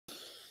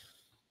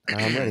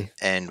I'm ready.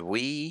 And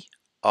we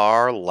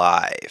are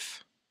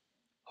live,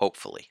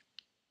 hopefully.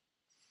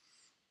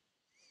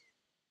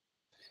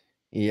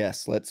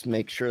 Yes, let's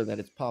make sure that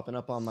it's popping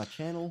up on my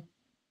channel.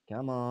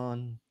 Come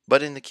on.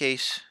 But in the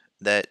case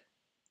that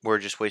we're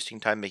just wasting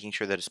time making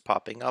sure that it's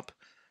popping up,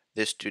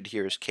 this dude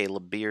here is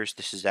Caleb Beers.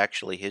 This is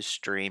actually his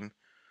stream.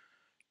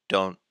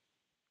 Don't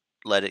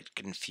let it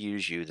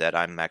confuse you that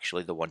I'm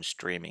actually the one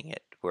streaming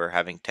it. We're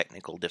having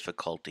technical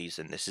difficulties,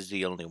 and this is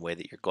the only way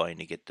that you're going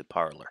to get the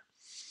parlor.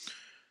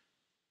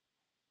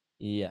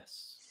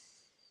 Yes.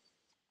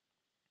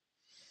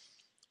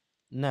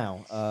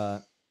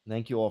 Now,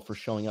 thank you all for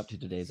showing up to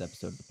today's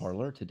episode of The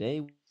Parlor.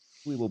 Today,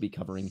 we will be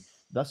covering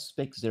Thus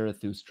Spake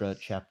Zarathustra,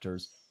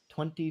 chapters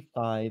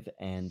 25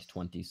 and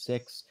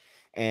 26.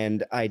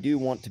 And I do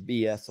want to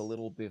BS a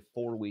little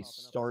before we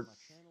start,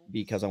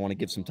 because I want to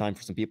give some time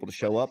for some people to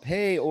show up.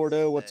 Hey,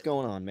 Ordo, what's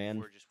going on,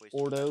 man?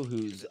 Ordo,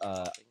 whose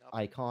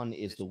icon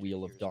is the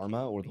Wheel of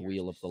Dharma, or the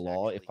Wheel of the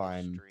Law, if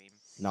I'm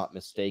not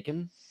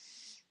mistaken.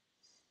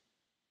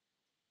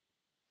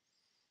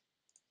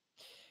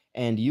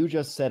 And you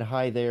just said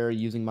hi there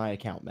using my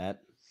account, Matt.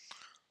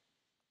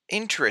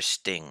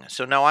 Interesting.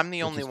 So now I'm the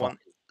Which only is fine. one.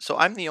 So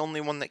I'm the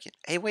only one that can.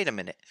 Hey, wait a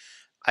minute.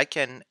 I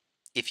can,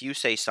 if you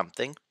say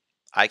something,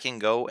 I can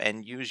go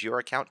and use your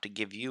account to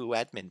give you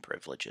admin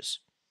privileges.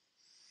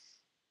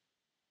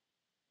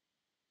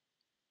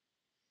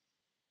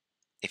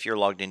 If you're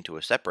logged into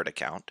a separate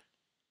account.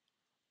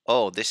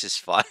 Oh, this is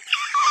fun.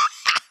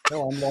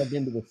 No, I'm logged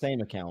into the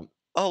same account.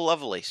 Oh,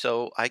 lovely.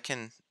 So I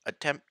can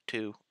attempt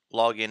to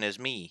log in as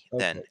me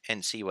then Okay.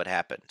 and see what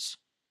happens.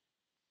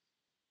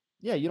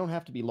 Yeah, you don't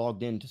have to be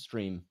logged in to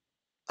stream.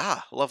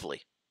 Ah,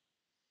 lovely.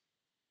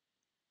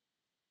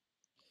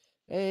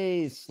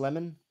 Hey,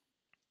 Slemon.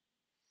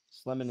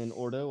 Slemon and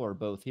Ordo are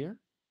both here.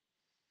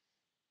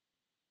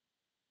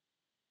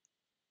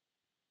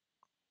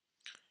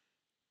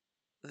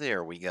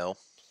 There we go.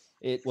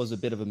 It was a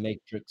bit of a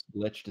matrix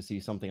glitch to see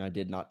something I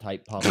did not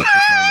type pop up with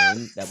my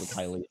name. That was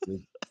highly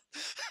approved.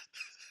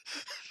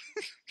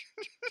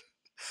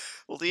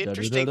 Well, the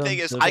interesting thing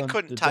Dun-dun-dun, is dun-dun,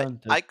 dun-dun,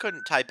 dun. I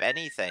couldn't type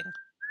anything.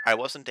 I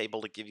wasn't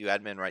able to give you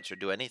admin rights or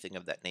do anything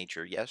of that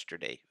nature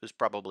yesterday. It was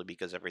probably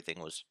because everything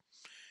was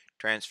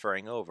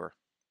transferring over.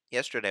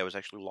 Yesterday I was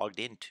actually logged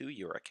into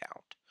your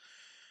account.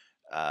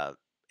 Uh,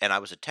 and I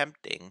was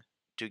attempting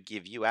to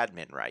give you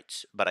admin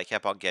rights, but I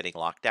kept on getting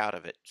locked out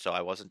of it, so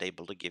I wasn't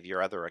able to give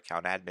your other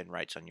account admin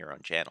rights on your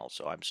own channel,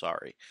 so I'm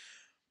sorry.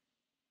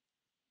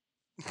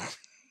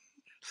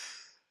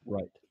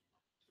 Right.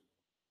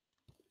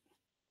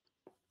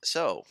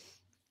 So,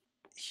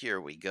 here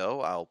we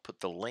go. I'll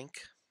put the link.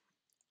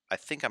 I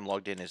think I'm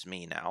logged in as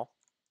me now.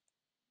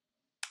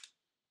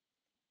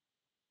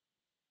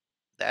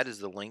 That is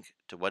the link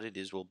to what it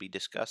is we'll be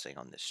discussing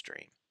on this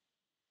stream.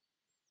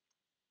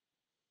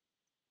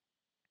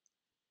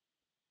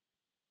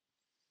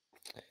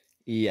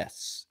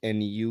 Yes,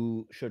 and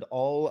you should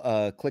all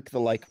click the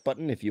like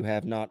button if you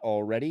have not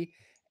already,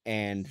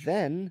 and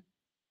then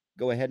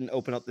go ahead and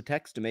open up the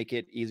text to make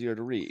it easier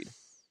to read.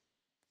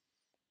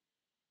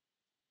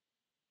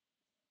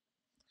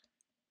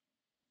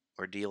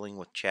 We're dealing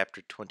with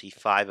chapter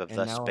 25 of And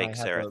Thus now I Spake have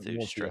a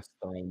Zarathustra, Morpheus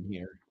sign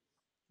here.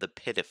 the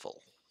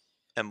Pitiful.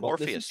 And Well,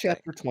 this is Morpheus thing.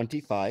 chapter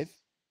 25,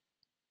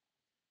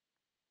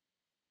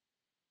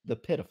 The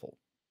Pitiful.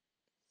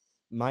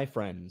 My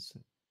friends,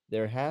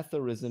 there hath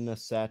arisen a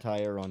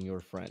satire on your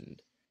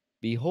friend.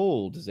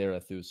 Behold,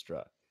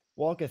 Zarathustra,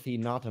 walketh he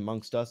not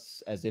amongst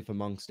us as if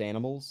amongst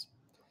animals?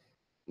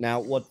 Now,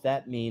 what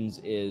that means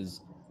is,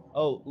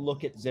 oh,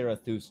 look at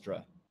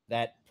Zarathustra.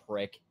 That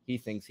prick, he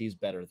thinks he's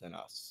better than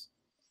us.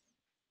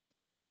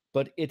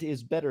 But it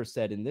is better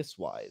said in this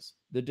wise: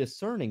 the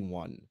discerning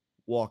one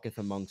walketh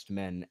amongst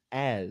men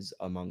as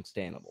amongst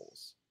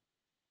animals.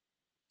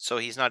 So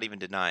he's not even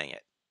denying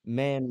it.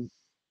 Man,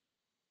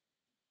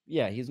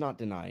 yeah, he's not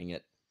denying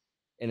it.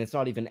 And it's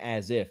not even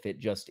as if, it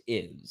just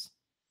is.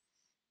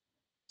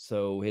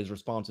 So his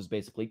response is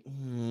basically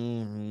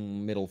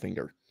middle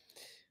finger,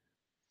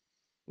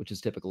 which is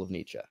typical of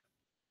Nietzsche.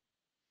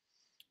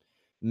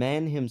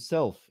 Man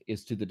himself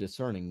is to the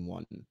discerning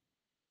one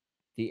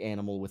the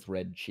animal with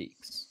red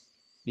cheeks,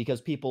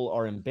 because people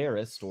are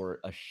embarrassed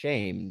or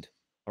ashamed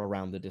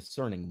around the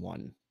discerning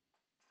one.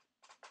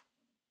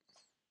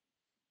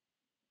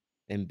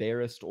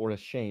 Embarrassed or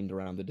ashamed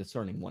around the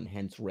discerning one,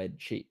 hence red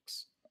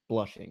cheeks,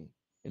 blushing,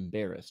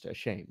 embarrassed,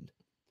 ashamed.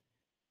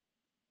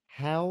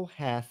 How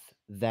hath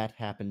that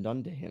happened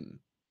unto him?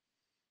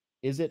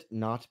 Is it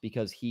not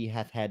because he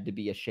hath had to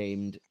be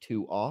ashamed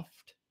too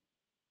oft?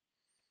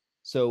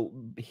 So,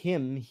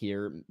 him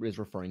here is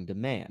referring to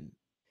man,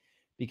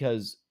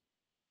 because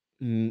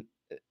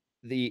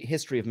the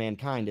history of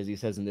mankind, as he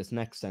says in this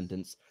next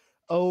sentence,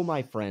 "O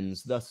my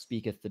friends, thus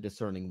speaketh the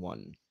discerning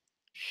one.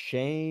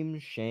 Shame,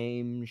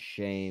 shame,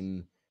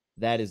 shame.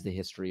 That is the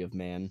history of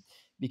man,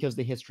 because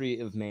the history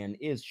of man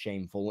is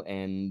shameful,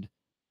 and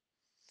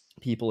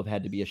people have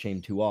had to be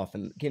ashamed too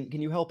often."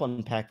 Can you help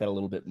unpack that a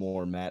little bit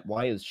more, Matt?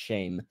 Why is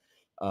shame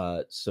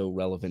so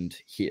relevant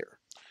here?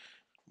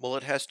 Well,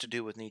 it has to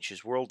do with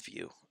Nietzsche's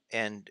worldview,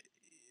 and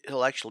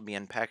he'll actually be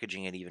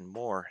unpackaging it even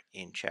more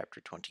in chapter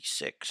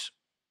 26.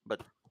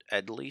 But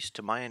at least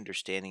to my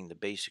understanding, the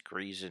basic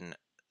reason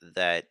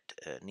that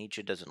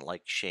Nietzsche doesn't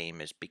like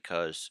shame is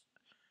because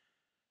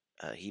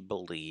he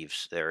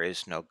believes there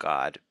is no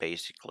God.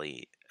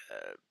 Basically,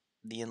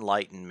 the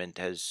Enlightenment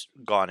has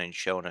gone and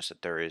shown us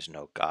that there is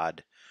no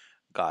God.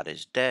 God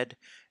is dead.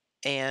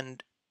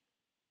 And,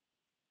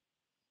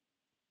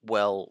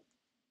 well,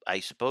 I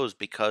suppose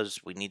because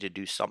we need to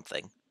do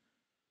something,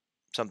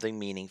 something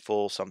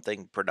meaningful,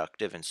 something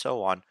productive, and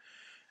so on,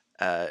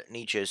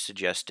 Nietzsche is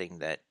suggesting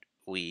that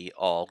we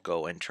all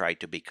go and try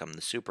to become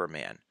the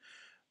Superman.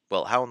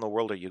 Well, how in the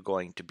world are you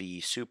going to be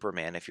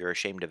Superman if you're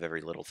ashamed of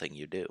every little thing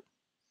you do?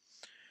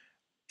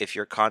 If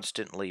you're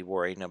constantly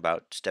worrying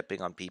about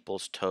stepping on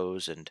people's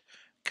toes and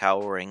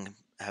cowering,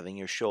 having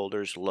your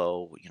shoulders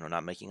low,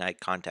 not making eye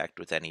contact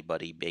with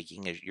anybody,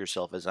 making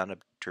yourself as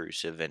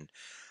unobtrusive and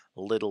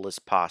little as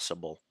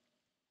possible,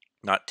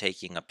 not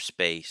taking up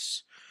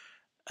space,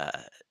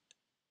 uh,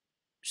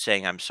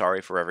 saying I'm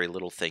sorry for every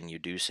little thing you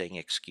do, saying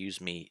excuse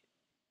me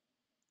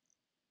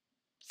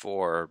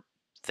for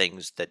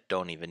things that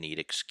don't even need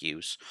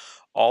excuse.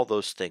 All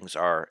those things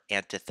are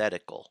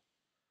antithetical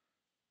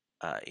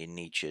in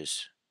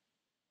Nietzsche's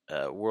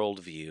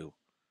worldview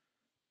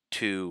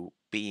to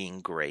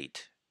being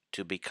great,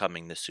 to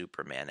becoming the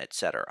Superman,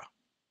 etc.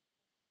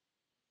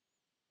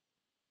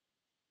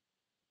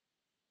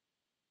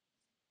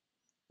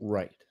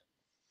 Right.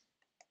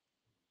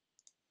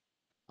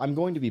 I'm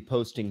going to be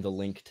posting the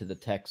link to the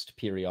text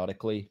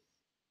periodically,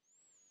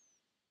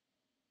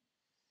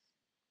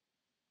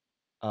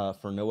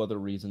 for no other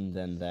reason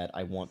than that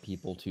I want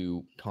people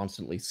to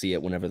constantly see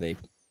it whenever they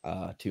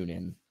tune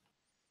in.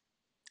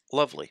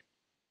 Lovely.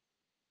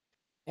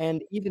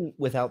 And even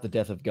without the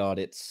death of God,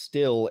 it's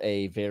still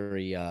a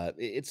very,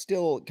 it's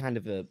still kind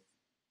of a, I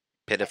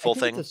Pitiful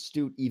think it's thing.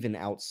 astute even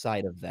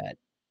outside of that.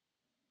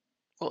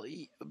 Well,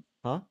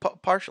 Huh?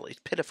 partially,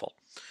 it's pitiful.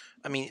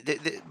 I mean,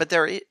 but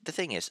the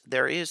thing is,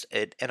 there is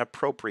an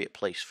appropriate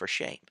place for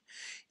shame.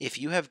 If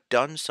you have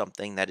done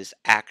something that is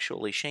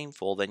actually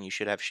shameful, then you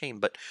should have shame.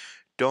 But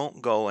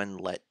don't go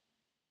and let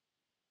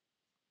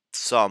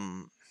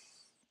some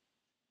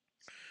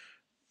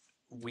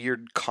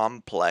weird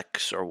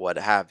complex or what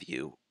have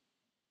you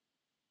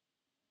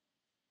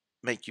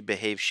make you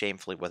behave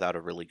shamefully without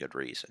a really good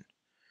reason.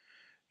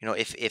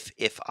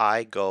 If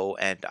I go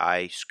and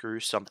I screw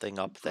something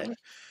up that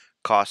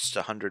costs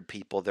 100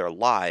 people their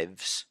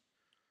lives,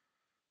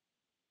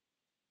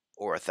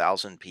 or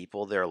 1,000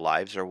 people their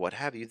lives, or what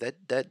have you, that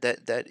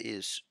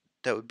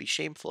would be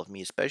shameful of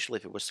me, especially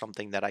if it was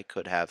something that I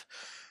could have,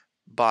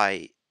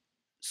 by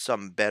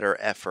some better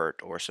effort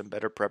or some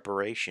better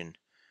preparation,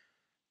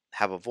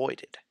 have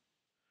avoided.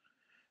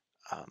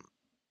 Um,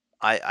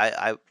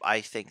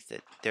 I think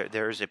that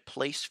there is a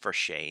place for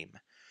shame,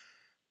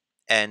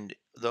 and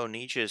though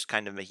Nietzsche is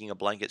kind of making a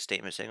blanket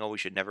statement saying, "Oh, we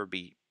should never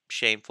be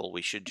shameful.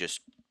 We should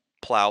just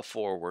plow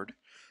forward."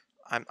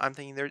 I'm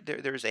thinking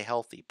there's a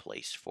healthy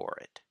place for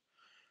it,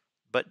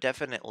 but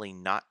definitely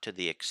not to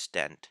the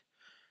extent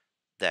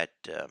that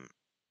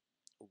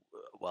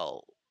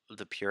well,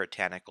 the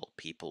puritanical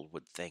people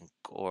would think,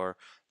 or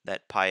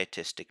that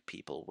pietistic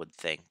people would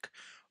think,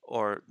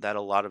 or that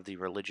a lot of the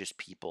religious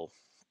people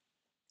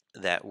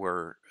that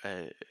were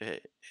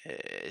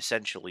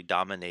essentially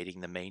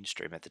dominating the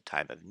mainstream at the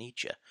time of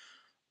Nietzsche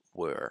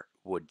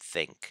would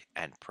think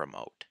and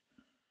promote.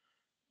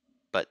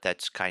 But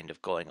that's kind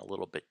of going a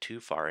little bit too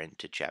far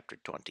into chapter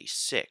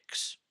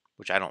 26,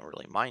 which I don't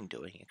really mind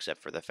doing,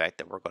 except for the fact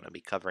that we're going to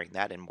be covering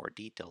that in more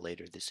detail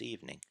later this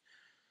evening,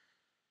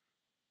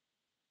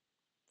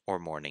 or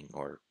morning,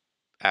 or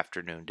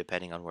afternoon,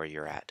 depending on where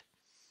you're at.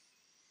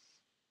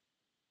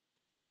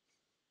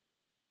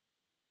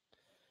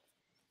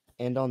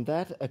 And on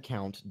that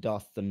account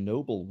doth the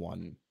noble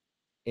one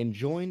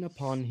enjoin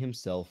upon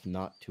himself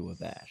not to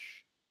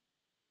abash.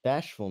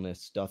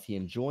 Bashfulness doth he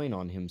enjoin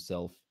on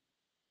himself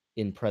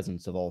in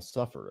presence of all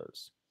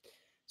sufferers.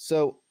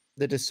 So,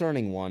 the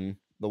discerning one,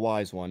 the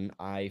wise one,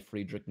 I,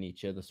 Friedrich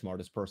Nietzsche, the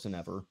smartest person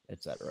ever,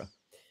 etc.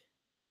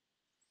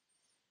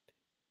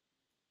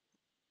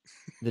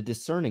 The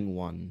discerning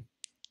one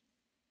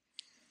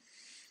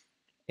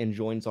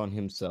enjoins on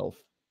himself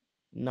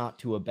not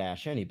to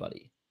abash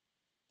anybody.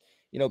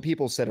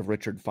 People said of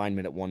Richard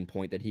Feynman at one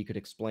point that he could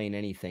explain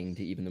anything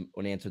to even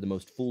answer the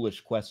most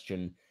foolish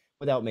question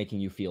without making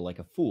you feel like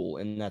a fool,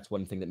 and that's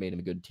one thing that made him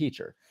a good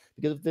teacher.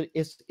 Because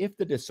if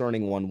the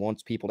discerning one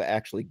wants people to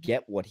actually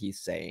get what he's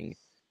saying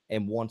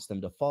and wants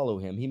them to follow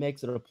him, he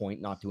makes it a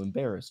point not to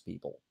embarrass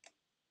people.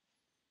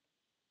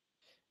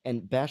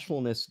 And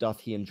bashfulness doth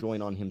he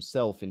enjoin on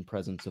himself in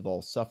presence of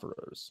all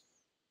sufferers.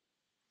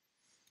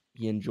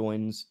 He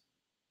enjoins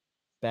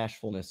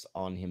bashfulness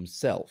on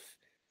himself.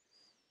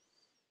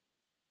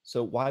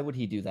 So why would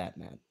he do that,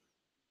 Matt?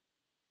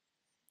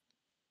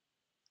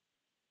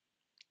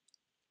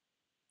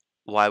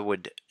 Why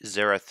would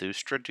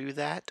Zarathustra do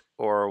that?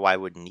 Or why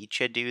would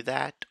Nietzsche do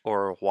that?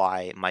 Or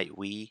why might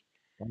we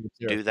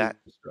do that?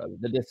 Zarathustra,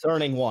 the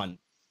discerning one.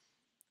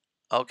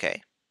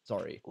 Okay.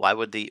 Sorry. Why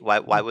would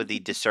the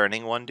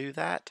discerning one do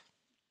that?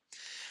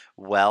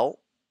 Well,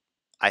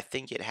 I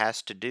think it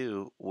has to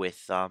do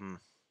with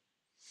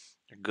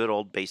good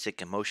old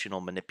basic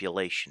emotional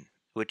manipulation,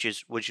 which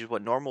is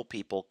what normal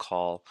people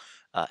call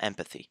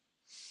empathy.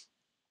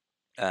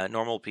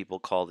 Normal people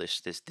call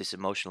this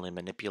emotionally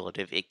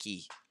manipulative,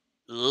 icky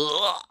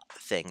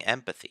thing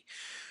empathy.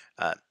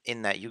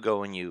 In that you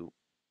go and you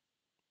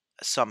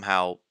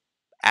somehow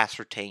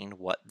ascertain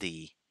what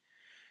the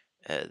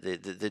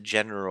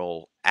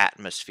general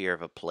atmosphere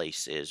of a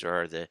place is,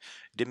 or the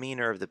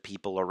demeanor of the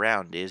people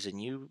around is,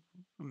 and you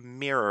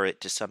mirror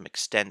it to some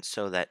extent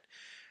so that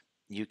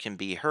you can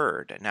be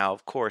heard. Now,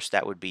 of course,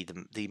 that would be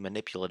the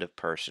manipulative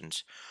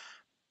person's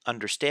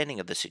understanding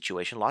of the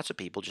situation. Lots of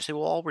people just say,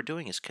 well, all we're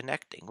doing is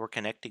connecting. We're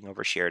connecting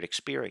over shared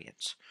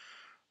experience.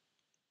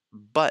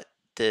 But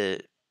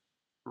the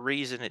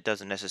reason it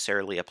doesn't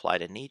necessarily apply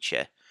to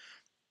Nietzsche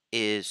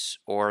is,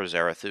 or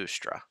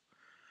Zarathustra,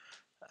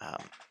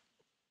 um,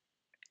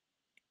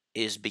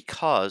 is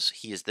because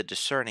he is the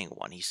discerning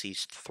one. He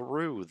sees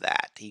through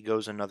that. He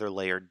goes another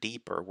layer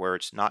deeper where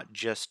it's not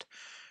just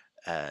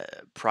uh,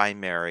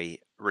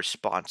 primary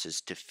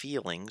responses to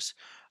feelings,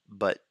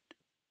 but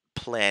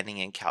planning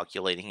and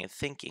calculating and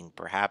thinking,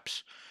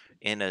 perhaps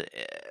in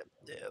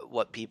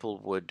what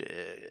people would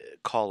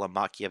call a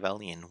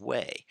Machiavellian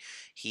way.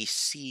 He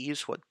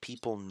sees what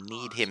people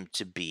need him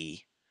to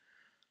be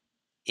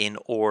in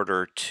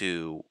order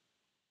to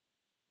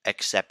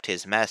accept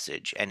his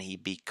message, and he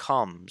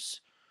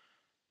becomes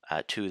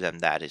to them.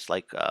 That is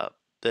like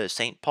the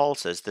Saint Paul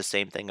says the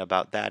same thing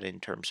about that in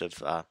terms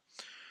of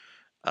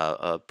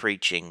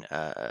preaching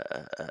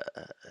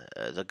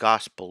the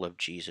gospel of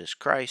Jesus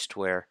Christ,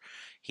 where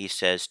he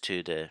says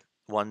to the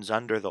ones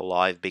under the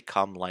law, I've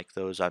become like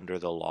those under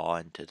the law,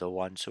 and to the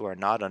ones who are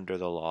not under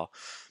the law,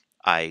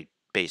 I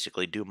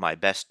basically do my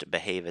best to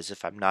behave as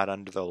if I'm not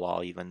under the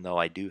law, even though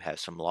I do have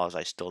some laws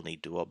I still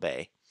need to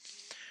obey,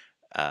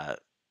 uh,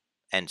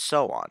 and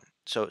so on.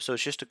 So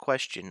it's just a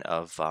question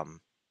of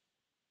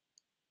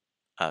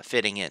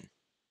fitting in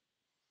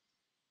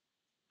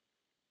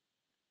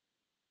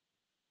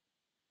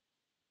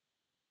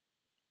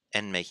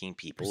and making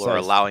people or Precisely.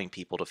 allowing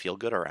people to feel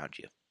good around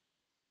you.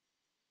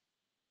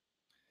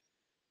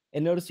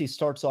 And notice he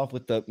starts off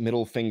with the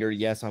middle finger.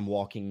 Yes, I'm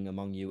walking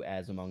among you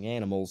as among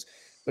animals.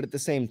 But at the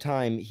same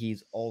time,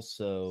 he's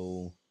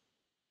also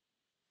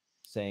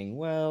saying,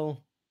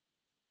 well,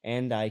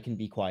 and I can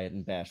be quiet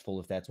and bashful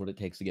if that's what it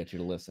takes to get you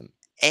to listen.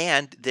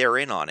 And they're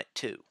in on it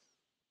too.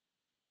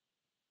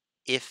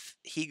 If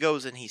he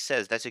goes and he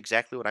says, "That's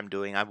exactly what I'm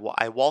doing. I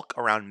walk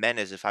around men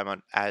as if I'm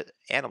on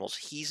animals."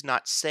 He's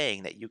not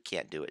saying that you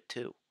can't do it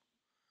too.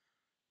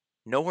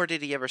 Nowhere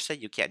did he ever say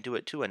you can't do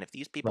it too. And if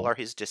these people Right. are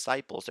his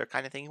disciples, they're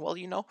kind of thinking,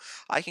 well,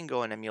 I can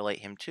go and emulate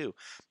him too.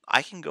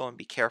 I can go and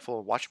be careful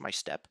and watch my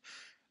step,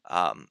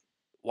 um,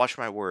 watch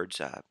my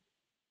words,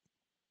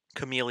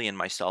 chameleon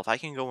myself. I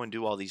can go and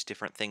do all these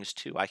different things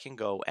too. I can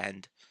go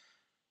and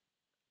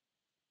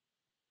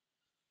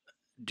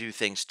do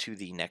things to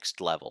the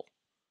next level,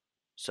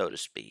 so to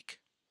speak.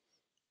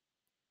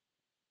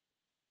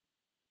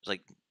 It's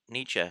like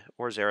Nietzsche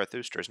or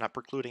Zarathustra is not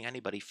precluding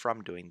anybody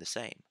from doing the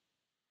same.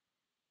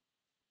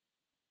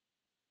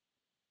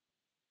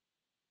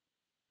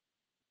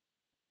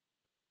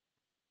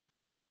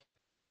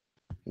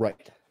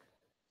 Right.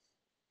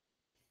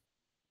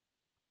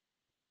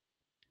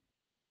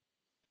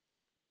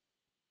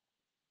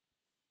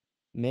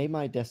 May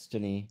my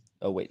destiny.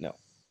 Oh, wait, no.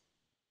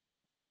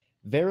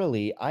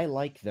 Verily, I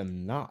like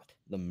them not,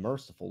 the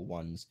merciful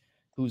ones,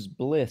 whose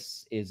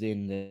bliss is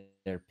in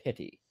their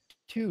pity.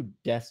 Too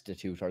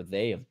destitute are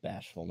they of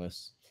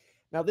bashfulness.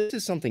 Now, this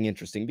is something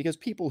interesting because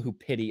people who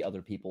pity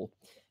other people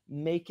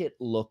make it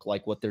look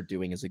like what they're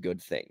doing is a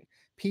good thing.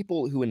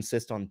 People who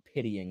insist on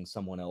pitying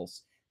someone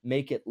else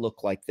make it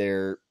look like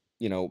they're,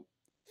 you know,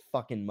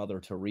 fucking Mother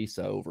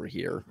Teresa over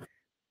here,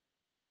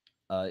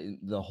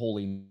 the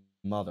Holy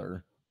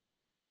Mother,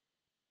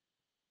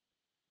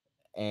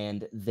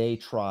 and they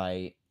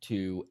try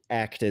to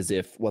act as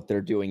if what they're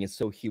doing is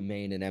so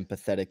humane and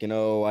empathetic and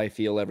oh, I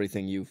feel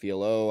everything you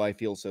feel. Oh, I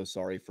feel so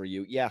sorry for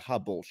you. Yeah, ha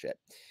bullshit.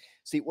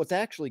 See, what's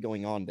actually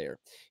going on there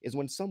is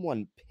when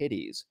someone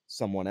pities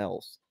someone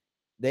else,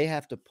 they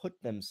have to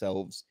put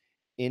themselves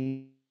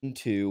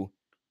into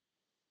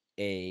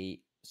a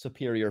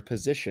superior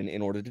position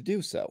in order to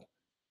do so.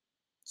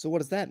 So, what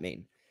does that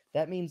mean?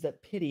 That means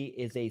that pity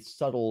is a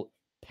subtle,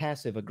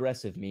 passive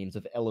aggressive means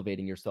of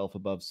elevating yourself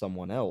above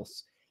someone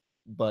else,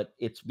 but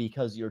it's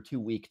because you're too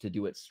weak to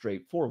do it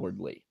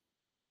straightforwardly.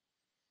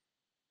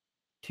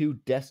 Too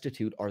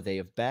destitute are they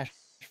of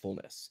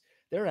bashfulness.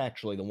 They're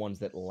actually the ones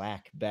that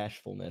lack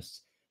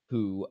bashfulness,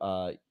 who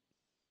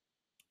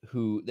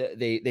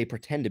they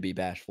pretend to be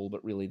bashful,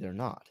 but really they're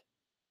not.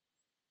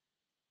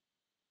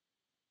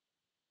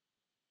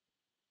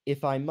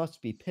 If I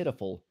must be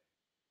pitiful,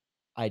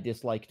 I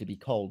dislike to be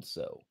called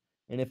so,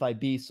 and if I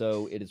be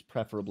so, it is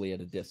preferably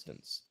at a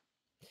distance.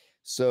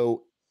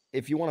 So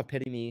if you want to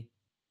pity me,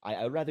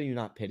 I'd rather you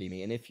not pity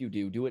me. And if you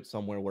do, do it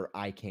somewhere where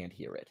I can't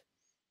hear it.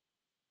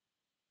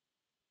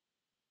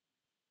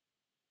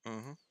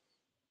 Hmm.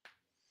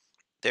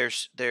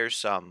 There's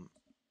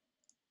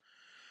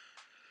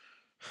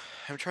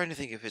I'm trying to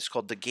think if it's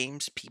called The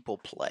Games People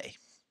Play,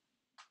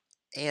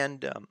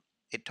 and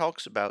it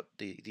talks about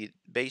the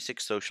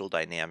basic social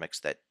dynamics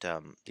that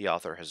the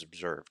author has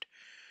observed,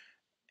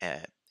 uh,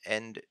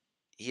 and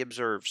he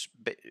observes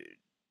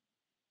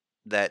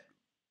that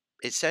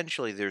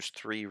essentially there's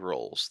three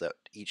roles that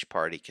each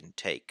party can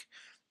take: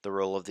 the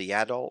role of the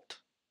adult,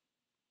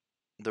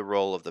 the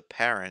role of the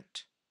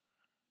parent,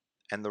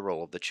 and the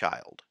role of the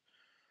child.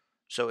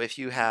 So if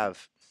you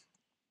have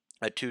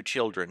two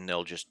children,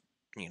 they'll just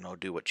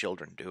do what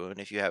children do, and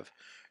if you have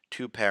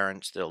two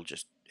parents, they'll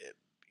just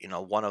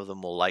one of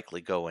them will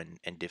likely go and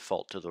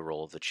default to the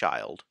role of the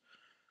child.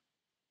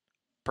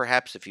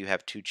 Perhaps if you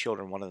have two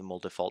children, one of them will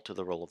default to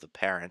the role of the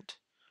parent,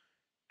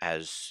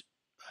 as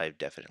I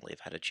definitely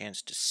have had a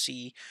chance to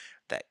see.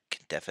 That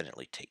can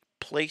definitely take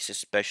place,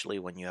 especially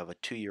when you have a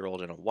 2-year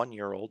old and a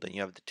 1-year old, and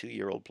you have the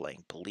 2-year old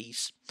playing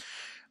police.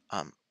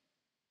 Um,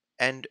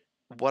 and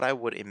what I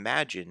would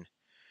imagine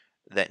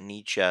that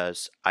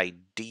Nietzsche's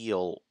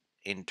ideal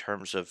in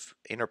terms of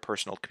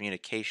interpersonal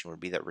communication would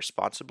be that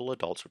responsible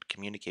adults would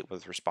communicate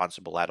with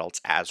responsible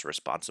adults as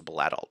responsible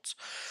adults.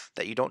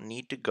 That you don't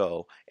need to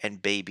go and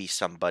baby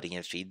somebody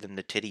and feed them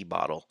the titty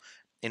bottle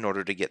in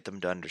order to get them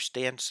to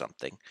understand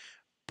something,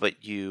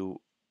 but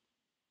you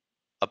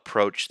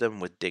approach them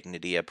with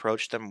dignity,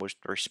 approach them with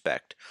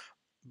respect,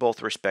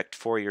 both respect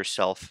for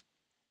yourself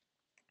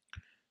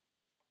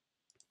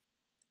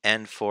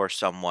and for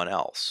someone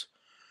else,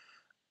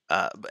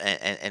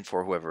 and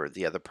for whoever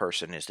the other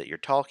person is that you're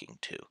talking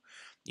to.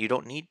 You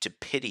don't need to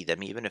pity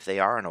them, even if they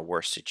are in a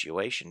worse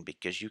situation,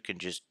 because you can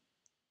just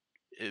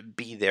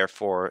be there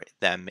for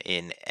them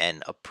in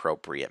an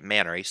appropriate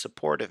manner, a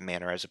supportive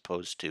manner, as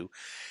opposed to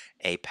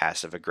a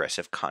passive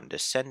aggressive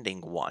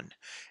condescending one,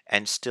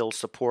 and still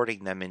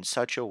supporting them in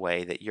such a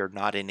way that you're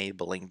not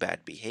enabling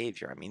bad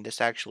behavior. I mean, this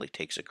actually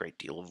takes a great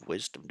deal of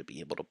wisdom to be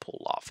able to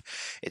pull off.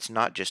 It's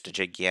not just a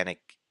gigantic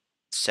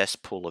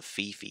cesspool of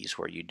fifis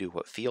where you do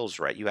what feels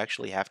right. You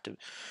actually have to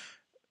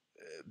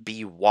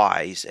be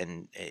wise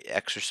and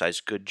exercise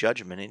good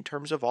judgment in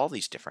terms of all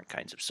these different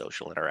kinds of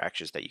social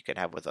interactions that you can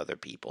have with other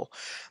people,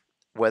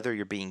 whether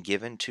you're being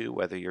given to,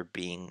 whether you're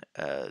being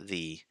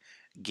the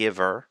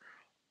giver.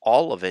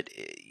 All of it,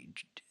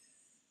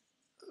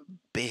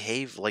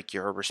 behave like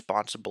you're a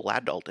responsible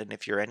adult, and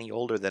if you're any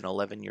older than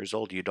 11 years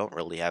old, you don't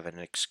really have an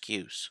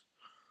excuse.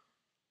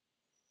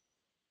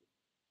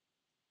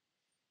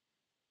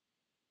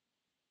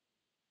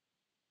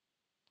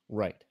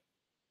 Right.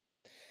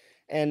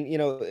 And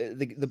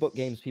the book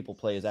Games People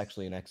Play is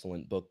actually an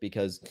excellent book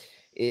because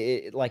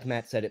like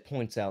Matt said, it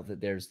points out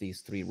that there's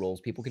these three roles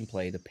people can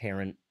play: the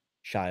parent,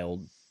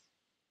 child,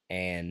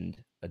 and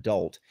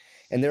adult.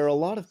 And there are a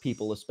lot of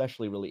people,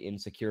 especially really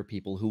insecure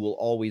people, who will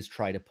always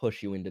try to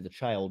push you into the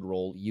child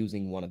role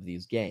using one of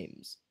these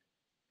games.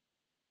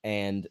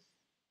 And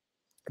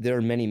there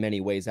are many,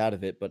 many ways out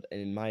of it, but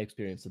in my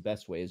experience, the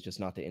best way is just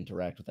not to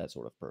interact with that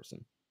sort of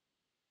person.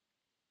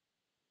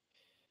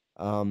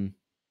 Um,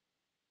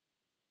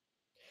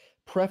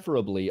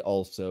 Preferably,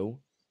 also,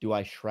 do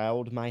I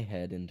shroud my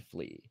head and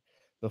flee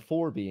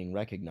before being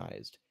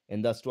recognized,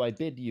 and thus do I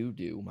bid you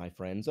do, my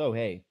friends. Oh,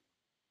 hey,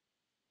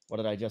 what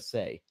did I just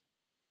say?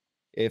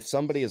 If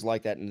somebody is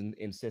like that and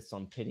insists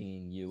on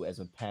pitying you as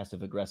a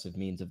passive aggressive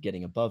means of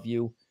getting above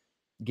you,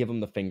 give them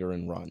the finger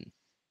and run.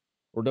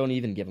 Or don't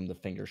even give them the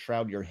finger.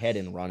 Shroud your head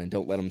and run and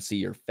don't let them see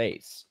your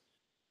face.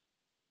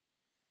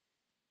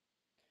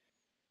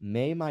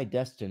 May my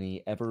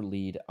destiny ever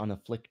lead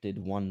unafflicted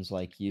ones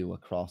like you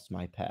across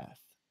my path,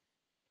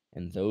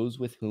 and those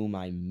with whom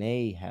I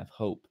may have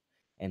hope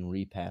and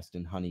repast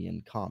in honey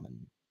in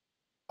common.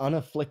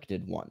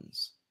 Unafflicted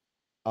ones.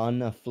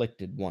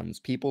 Unafflicted ones.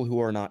 People who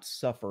are not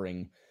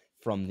suffering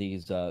from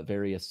these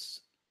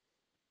various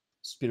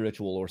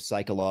spiritual or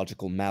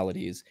psychological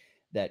maladies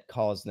that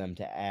cause them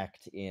to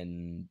act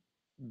in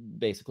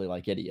basically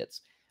like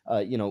idiots.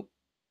 You know,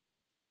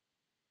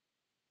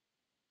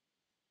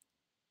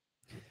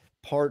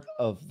 part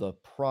of the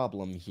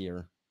problem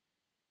here,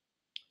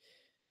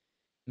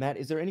 Matt,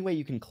 is there any way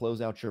you can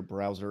close out your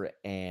browser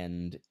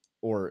and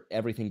or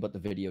everything but the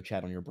video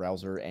chat on your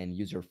browser and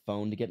use your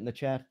phone to get in the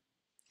chat?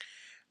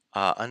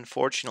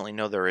 Unfortunately,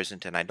 no, there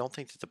isn't, and I don't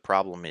think that the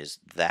problem is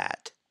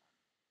that.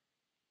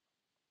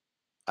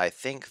 I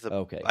think the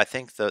Okay. I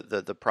think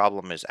the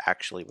problem is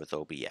actually with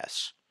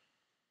OBS.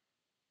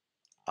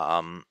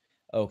 Um,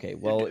 Okay.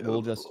 Well,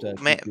 we'll just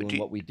keep doing do,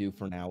 what we do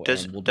for now,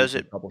 does and we'll do does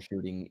some it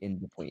troubleshooting in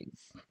between.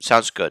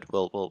 sounds good?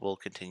 We'll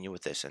continue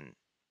with this, and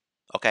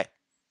okay,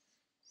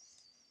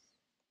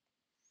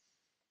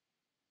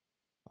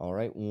 All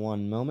right.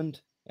 One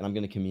moment, and I'm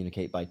going to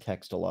communicate by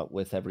text a lot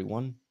with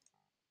everyone.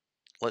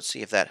 let's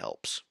see if that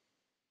helps.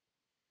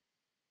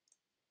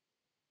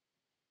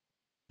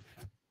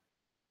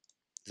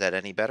 Is that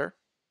any better?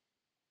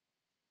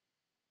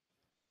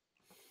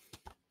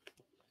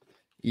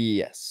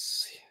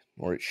 Yes,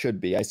 or it should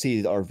be. I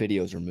see our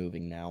videos are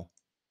moving now.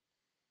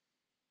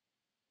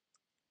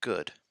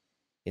 Good.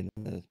 In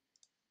the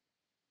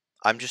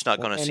I'm just not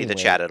Well, going to see the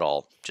anyway, chat at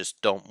all.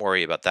 Just don't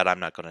worry about that. I'm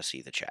not going to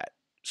see the chat.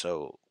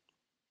 So,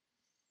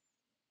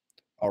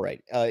 all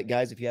right.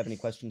 Guys, if you have any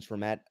questions for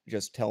Matt,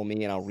 just tell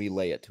me and I'll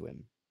relay it to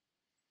him.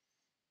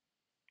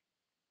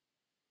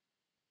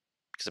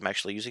 because I'm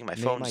actually using my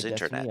May my phone's destiny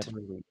internet, ever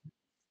reach.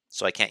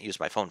 so I can't use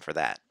my phone for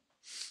that.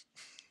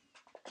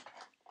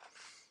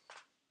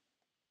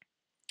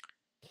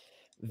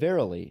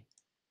 Verily,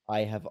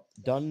 I have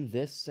done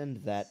this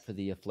and that for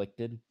the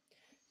afflicted,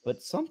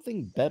 but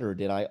something better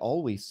did I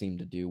always seem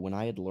to do when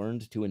I had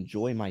learned to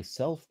enjoy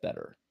myself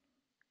better.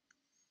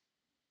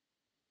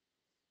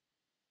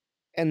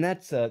 And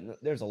that's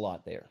there's a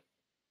lot there.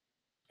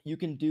 You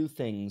can do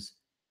things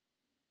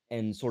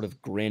and sort of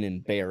grin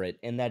and bear it,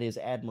 and that is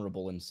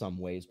admirable in some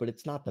ways, but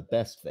it's not the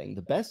best thing.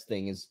 The best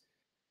thing is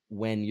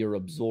when you're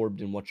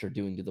absorbed in what you're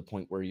doing to the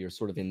point where you're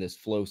sort of in this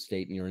flow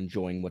state and you're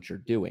enjoying what you're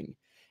doing.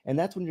 And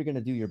that's when you're going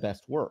to do your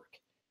best work.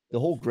 The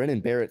whole grin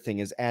and bear it thing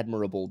is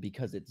admirable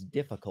because it's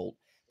difficult,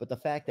 but the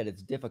fact that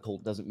it's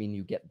difficult doesn't mean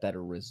you get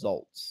better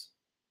results.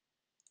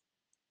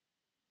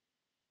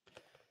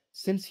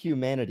 Since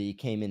humanity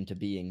came into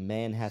being,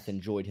 man hath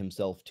enjoyed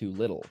himself too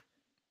little.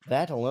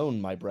 That alone,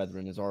 my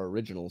brethren, is our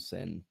original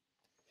sin.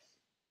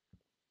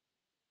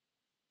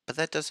 But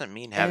that doesn't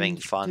mean having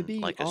And to fun be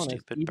like a honest,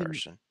 stupid even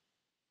person.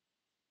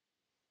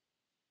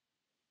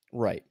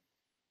 right.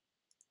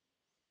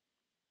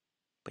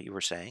 But you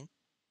were saying?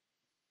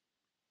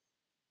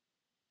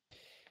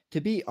 To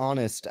be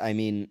honest, I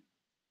mean,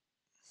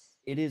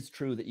 it is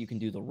true that you can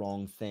do the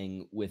wrong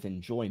thing with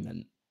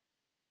enjoyment.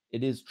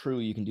 It is true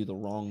you can do the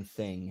wrong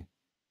thing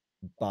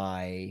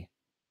by,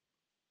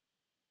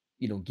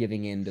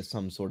 giving in to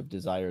some sort of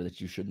desire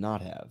that you should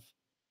not have.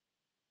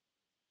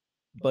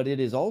 But it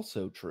is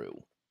also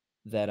true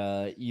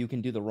that you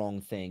can do the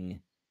wrong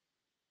thing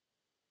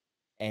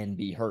and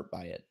be hurt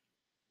by it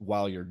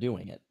while you're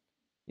doing it.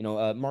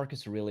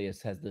 Marcus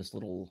Aurelius has this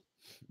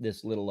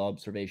little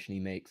observation he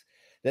makes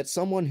that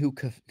someone who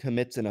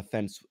commits an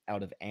offense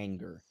out of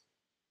anger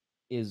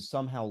is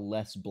somehow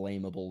less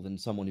blamable than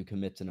someone who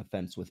commits an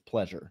offense with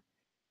pleasure.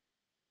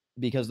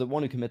 Because the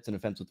one who commits an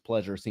offense with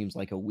pleasure seems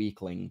like a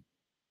weakling,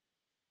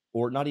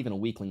 or not even a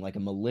weakling, like a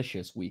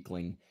malicious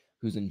weakling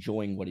who's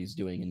enjoying what he's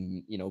doing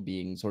and,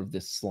 being sort of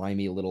this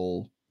slimy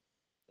little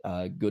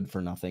good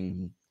for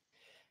nothing.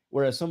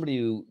 Whereas somebody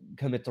who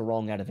commits a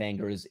wrong out of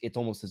anger it's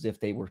almost as if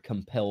they were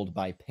compelled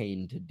by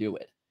pain to do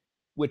it,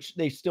 which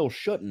they still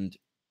shouldn't,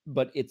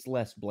 but it's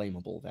less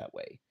blamable that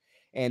way.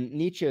 And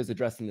Nietzsche is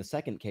addressing the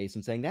second case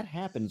and saying that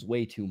happens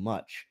way too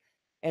much.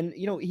 And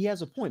he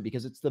has a point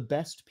because it's the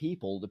best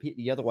people,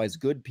 the otherwise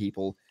good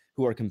people,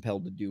 who are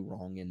compelled to do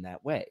wrong in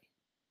that way.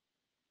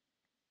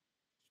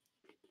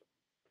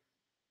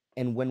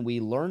 And when we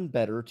learn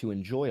better to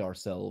enjoy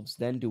ourselves,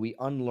 then do we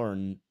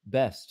unlearn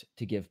best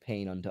to give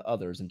pain unto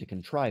others and to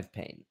contrive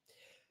pain.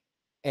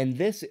 And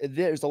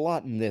there's a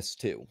lot in this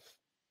too.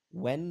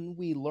 When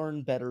we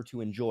learn better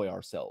to enjoy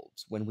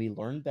ourselves, when we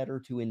learn better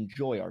to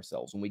enjoy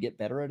ourselves, when we get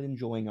better at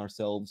enjoying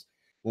ourselves,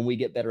 when we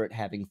get better at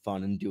having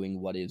fun and doing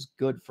what is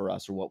good for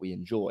us or what we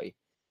enjoy,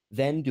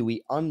 then do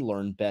we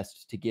unlearn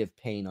best to give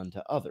pain unto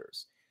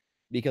others.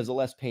 Because the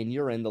less pain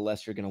you're in, the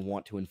less you're going to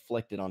want to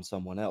inflict it on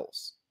someone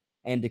else.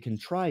 And to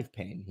contrive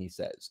pain, he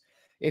says.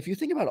 If you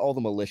think about all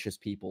the malicious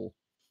people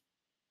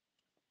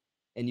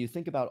and you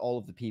think about all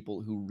of the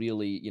people who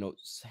really,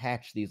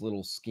 hatch these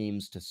little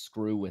schemes to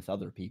screw with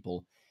other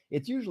people,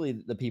 it's usually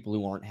the people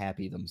who aren't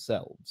happy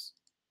themselves.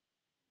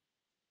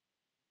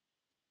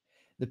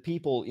 The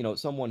people,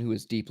 someone who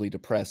is deeply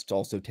depressed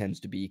also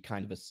tends to be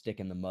kind of a stick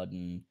in the mud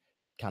and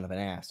kind of an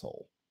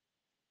asshole.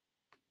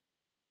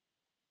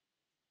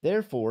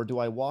 Therefore do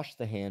I wash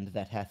the hand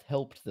that hath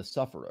helped the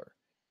sufferer.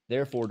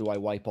 Therefore do I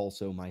wipe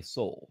also my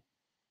soul.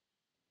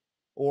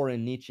 Or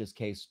in Nietzsche's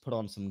case, put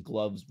on some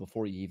gloves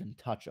before you even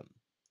touch them.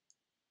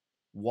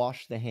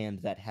 Wash the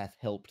hand that hath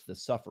helped the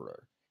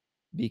sufferer,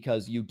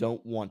 because you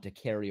don't want to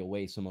carry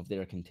away some of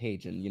their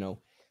contagion.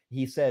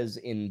 He says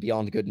in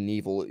Beyond Good and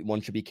Evil,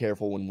 one should be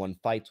careful when one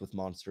fights with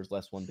monsters,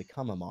 lest one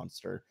become a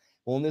monster.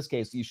 Well, in this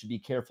case, you should be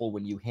careful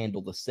when you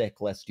handle the sick,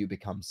 lest you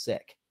become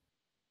sick.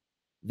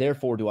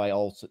 Therefore do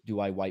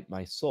I wipe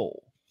my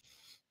soul,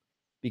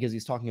 because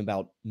he's talking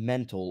about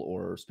mental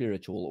or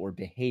spiritual or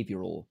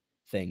behavioral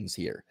things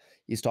here.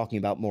 He's talking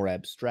about more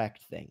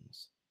abstract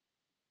things.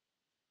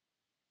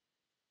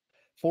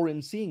 For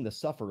in seeing the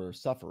sufferer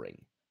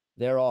suffering,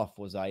 thereof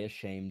was I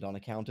ashamed on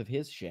account of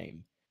his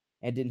shame,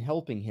 and in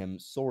helping him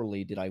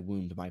sorely did I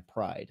wound my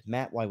pride.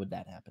 Matt, why would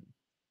that happen?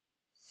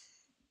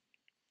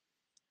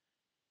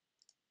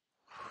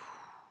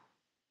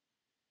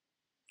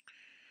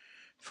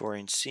 For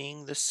in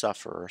seeing the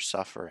sufferer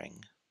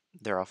suffering,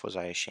 thereof was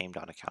I ashamed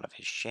on account of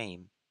his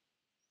shame,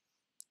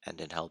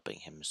 and in helping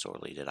him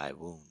sorely did I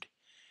wound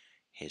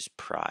his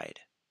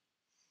pride.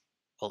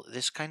 Well,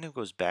 this kind of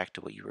goes back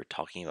to what you were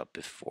talking about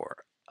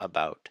before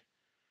about,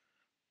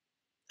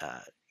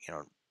 uh, you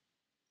know,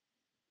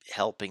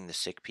 helping the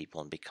sick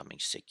people and becoming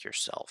sick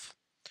yourself.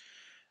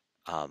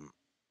 Um,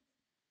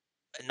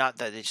 Not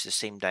that it's the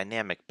same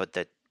dynamic, but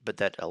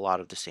that a lot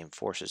of the same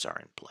forces are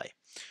in play.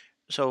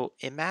 So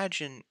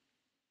imagine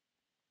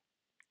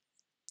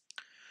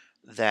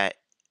that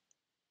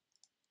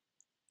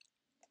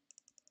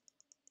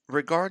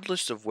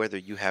regardless of whether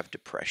you have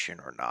depression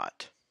or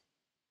not,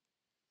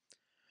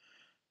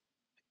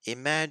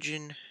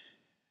 imagine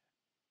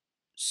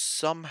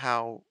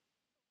somehow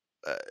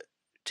uh,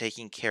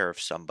 taking care of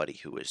somebody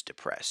who is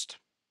depressed.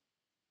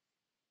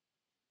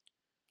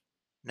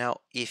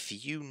 Now, if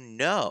you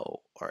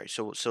know, all right,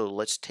 so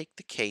let's take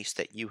the case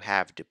that you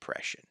have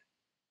depression.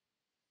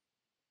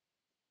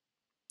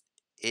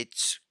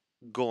 It's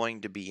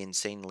going to be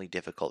insanely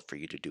difficult for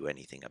you to do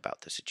anything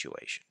about the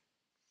situation.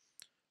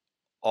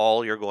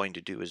 All you're going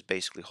to do is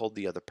basically hold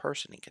the other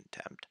person in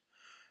contempt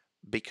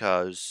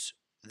because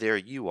there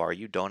you are,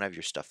 you don't have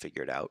your stuff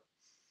figured out,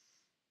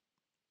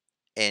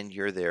 and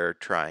you're there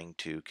trying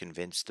to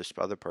convince this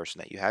other person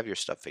that you have your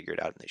stuff figured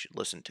out and they should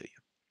listen to you.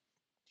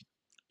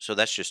 So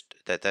that's just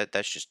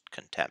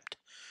contempt,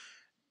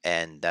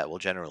 and that will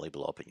generally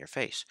blow up in your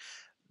face.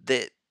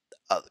 The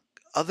uh,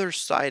 other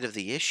side of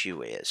the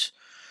issue is,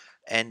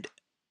 and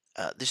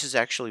this is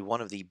actually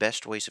one of the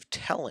best ways of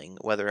telling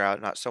whether or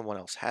not someone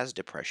else has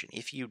depression.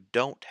 If you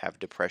don't have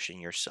depression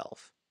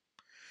yourself,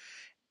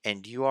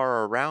 and you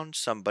are around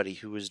somebody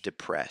who is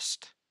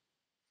depressed,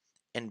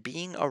 and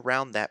being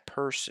around that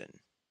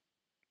person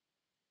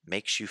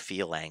makes you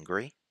feel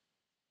angry,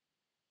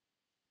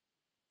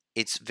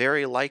 it's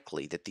very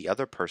likely that the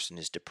other person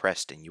is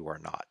depressed and you are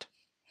not.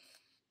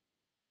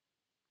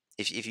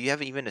 If you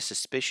have even a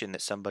suspicion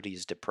that somebody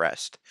is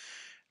depressed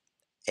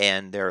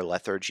and their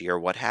lethargy or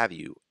what have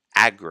you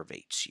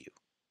aggravates you,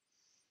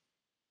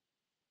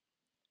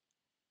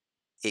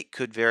 it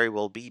could very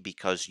well be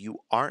because you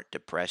aren't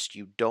depressed.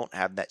 You don't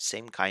have that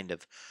same kind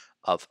of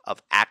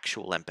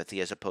actual empathy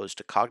as opposed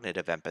to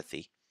cognitive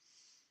empathy,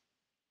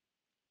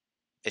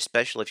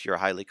 especially if you're a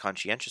highly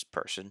conscientious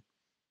person.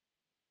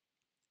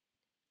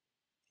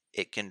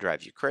 It can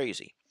drive you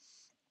crazy.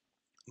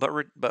 But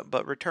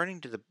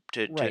returning to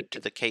Right. to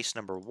the case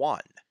number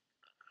one,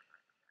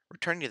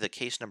 returning to the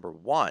case number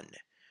one,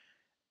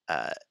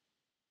 uh,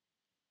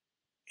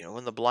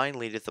 when the blind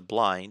leadeth the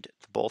blind,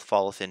 the both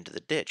falleth into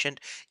the ditch. And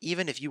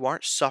even if you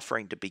aren't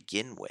suffering to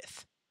begin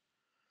with,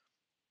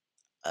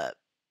 uh,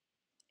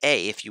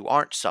 if you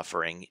aren't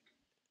suffering,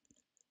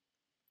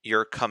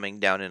 you're coming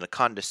down in a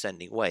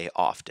condescending way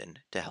often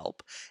to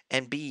help.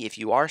 And B, if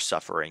you are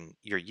suffering,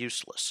 you're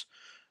useless.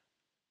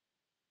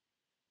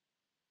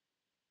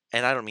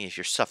 And I don't mean if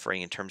you're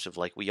suffering in terms of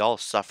like we all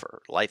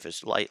suffer. Life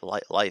is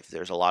life.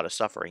 There's a lot of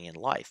suffering in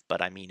life.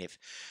 But I mean,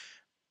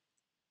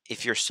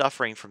 if you're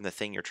suffering from the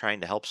thing you're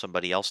trying to help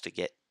somebody else to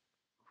get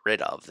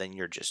rid of, then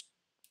you're just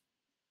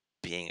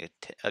being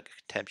a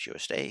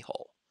contemptuous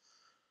a-hole.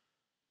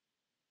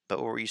 But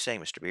what were you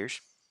saying, Mr.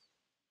 Beers?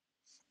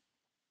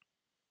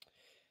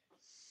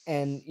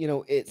 And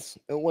it's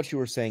what you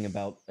were saying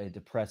about a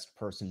depressed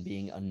person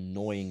being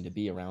annoying to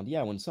be around.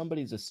 Yeah, when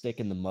somebody's a stick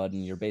in the mud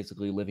and you're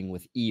basically living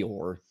with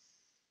Eeyore,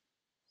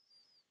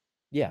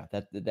 yeah,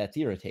 that's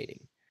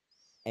irritating.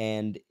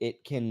 And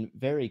it can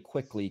very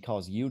quickly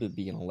cause you to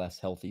be in a less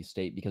healthy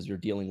state because you're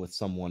dealing with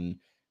someone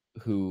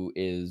who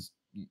is,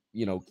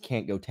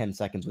 can't go 10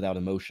 seconds without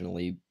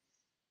emotionally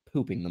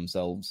pooping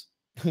themselves.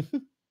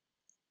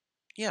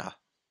 Yeah,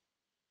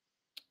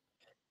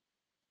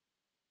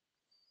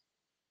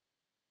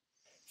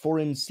 For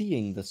in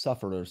seeing the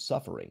sufferer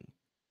suffering,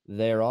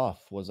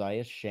 thereof was I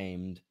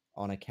ashamed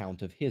on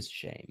account of his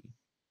shame.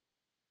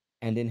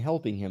 And in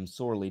helping him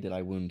sorely did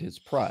I wound his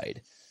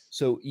pride.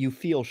 So you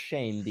feel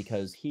shame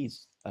because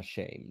he's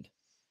ashamed.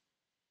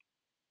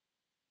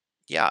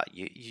 yeah.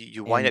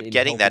 You wind And up in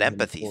getting that helping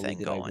him empathy sorely thing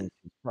did I going. wound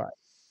his pride.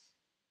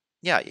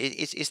 Yeah,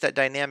 it's that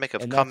dynamic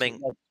of And that's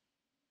coming.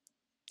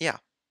 Yeah.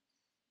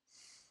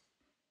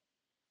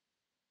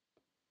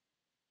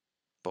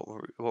 But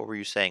what were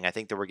you saying? I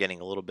think that we're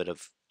getting a little bit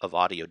of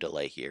audio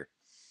delay here.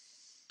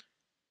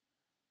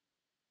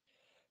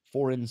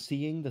 for in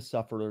seeing the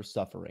sufferer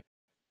suffering,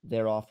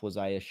 thereof was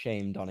I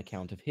ashamed on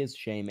account of his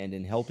shame, and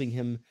in helping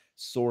him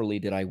sorely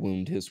did I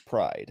wound his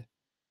pride.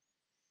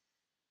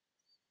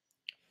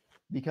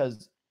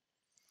 Because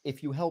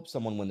if you help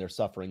someone when they're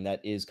suffering,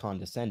 that is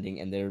condescending,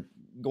 and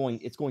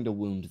it's going to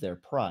wound their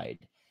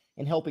pride.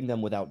 And helping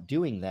them without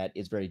doing that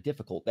is very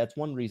difficult. That's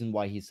one reason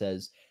why he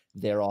says,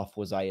 thereof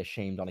was I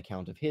ashamed on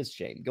account of his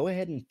shame. Go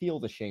ahead and feel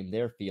the shame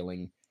they're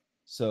feeling,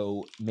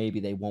 so maybe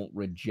they won't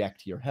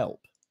reject your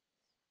help.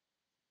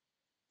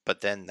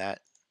 But then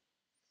that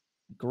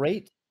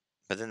Great.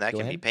 but then that Go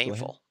can be ahead. Go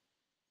ahead. painful.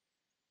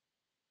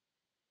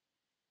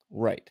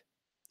 Right.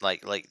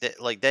 Like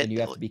And that you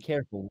have to be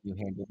careful when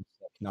you handle the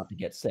sick, not to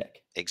get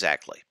sick.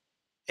 exactly.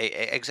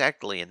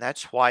 Exactly, and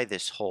that's why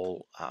this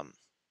whole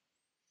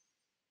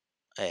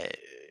uh,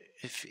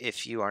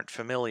 if you aren't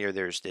familiar,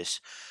 there's this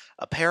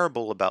a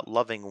parable about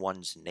loving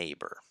one's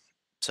neighbor.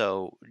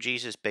 So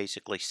Jesus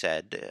basically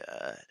said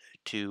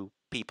to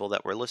people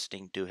that were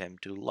listening to him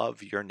to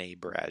love your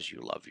neighbor as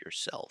you love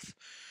yourself.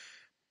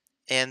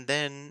 And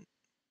then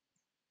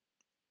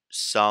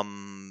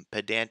some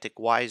pedantic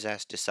wise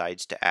ass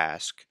decides to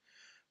ask,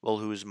 Well,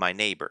 who's my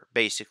neighbor?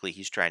 Basically,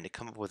 he's trying to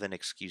come up with an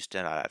excuse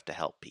to not have to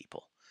help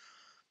people.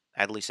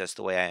 At least that's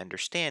the way I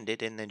understand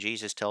it. And then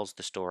Jesus tells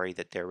the story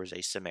that there was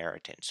a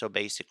Samaritan. So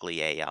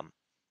basically, a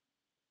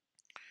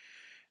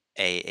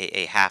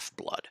half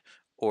blood,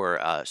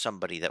 or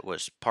somebody that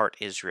was part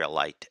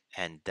Israelite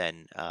and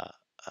then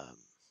um,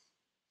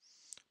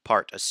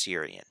 part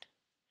Assyrian.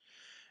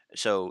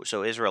 So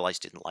Israelites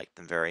didn't like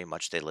them very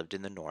much. They lived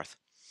in the north,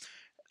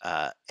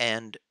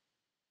 and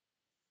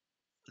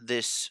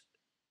this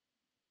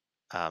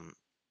um,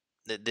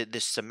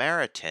 this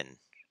Samaritan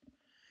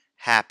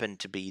happened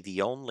to be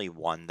the only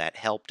one that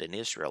helped an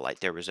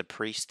Israelite. There was a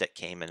priest that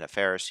came and a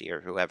Pharisee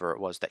or whoever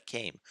it was that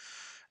came,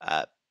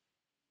 uh,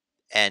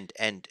 and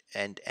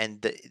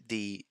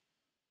the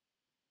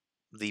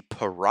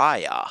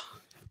pariah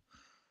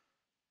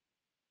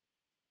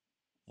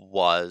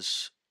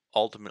was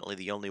ultimately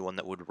the only one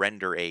that would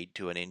render aid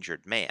to an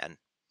injured man,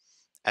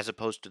 as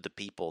opposed to the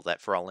people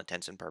that, for all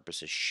intents and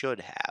purposes,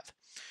 should have.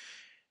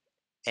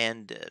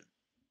 And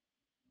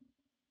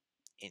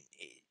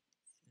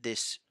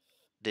this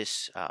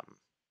this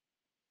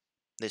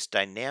this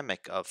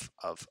dynamic of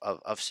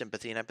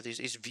sympathy and empathy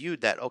is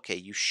viewed that, okay,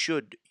 you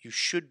should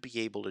be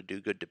able to do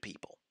good to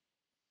people.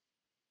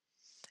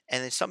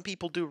 And then some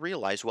people do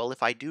realize, well,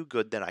 if I do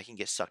good, then I can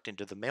get sucked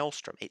into the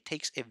maelstrom. It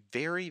takes a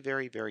very,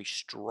 very, very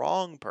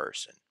strong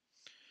person,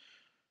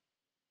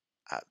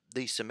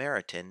 the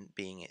Samaritan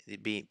being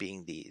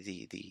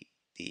the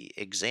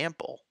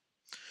example,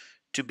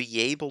 to be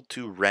able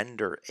to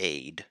render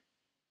aid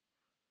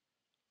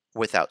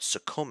without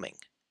succumbing.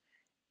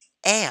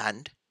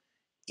 And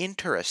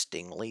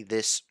interestingly,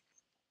 this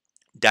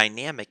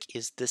dynamic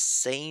is the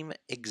same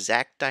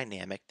exact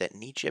dynamic that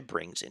Nietzsche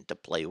brings into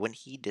play when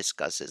he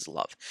discusses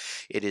love.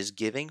 It is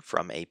giving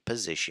from a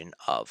position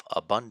of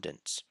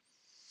abundance,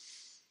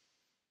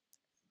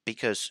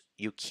 because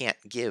you can't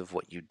give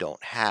what you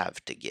don't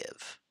have to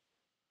give.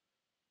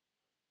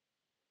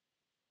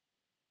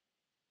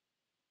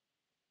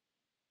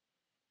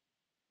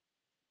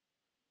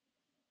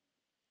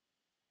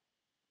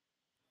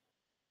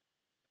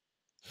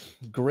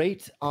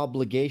 Great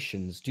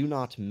obligations do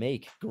not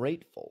make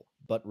grateful,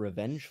 but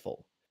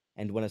revengeful.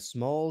 And when a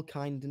small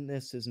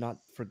kindness is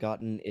not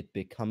forgotten, it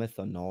becometh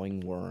a gnawing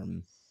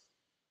worm.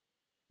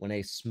 When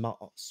a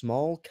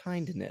small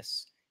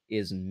kindness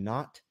is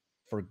not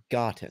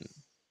forgotten,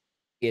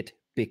 it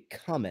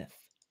becometh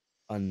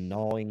a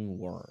gnawing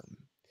worm.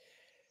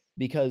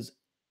 Because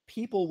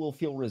people will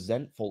feel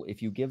resentful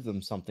if you give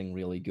them something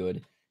really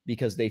good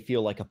because they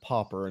feel like a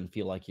pauper and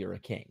feel like you're a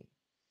king.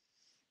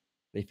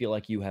 They feel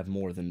like you have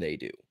more than they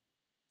do.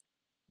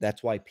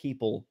 That's why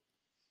people,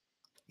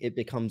 it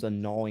becomes a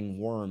gnawing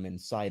worm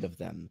inside of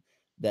them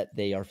that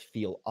they are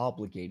feel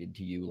obligated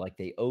to you, like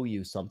they owe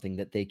you something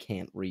that they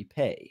can't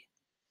repay.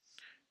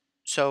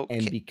 So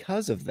And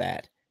because of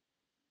that,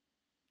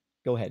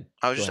 go ahead.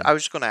 I was Go just ahead. I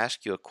was just going to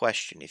ask you a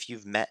question. If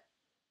you've met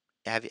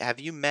have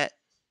you met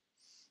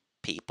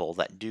people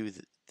that do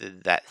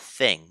that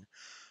thing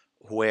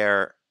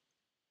where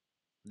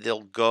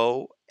they'll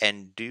go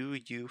and do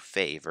you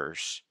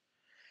favors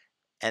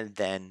and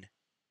then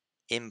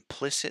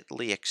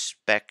implicitly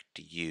expect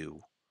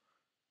you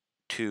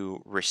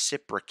to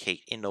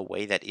reciprocate in a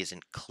way that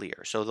isn't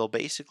clear? So they'll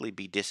basically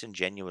be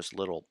disingenuous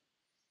little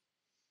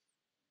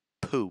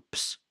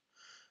poops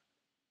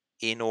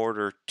in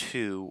order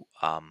to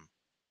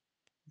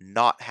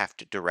not have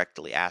to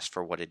directly ask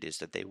for what it is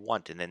that they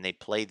want, and then they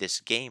play this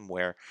game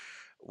where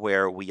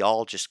we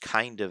all just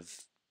kind of,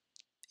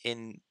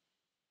 in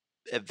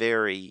a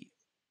very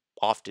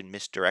often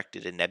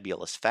misdirected and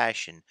nebulous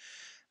fashion,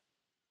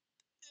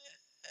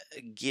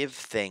 give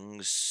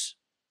things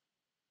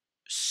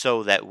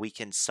so that we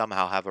can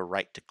somehow have a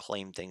right to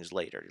claim things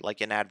later,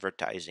 like in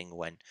advertising,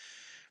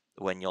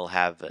 when you'll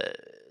have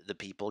the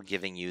people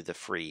giving you the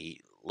free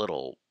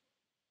little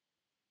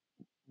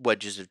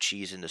wedges of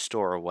cheese in the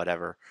store or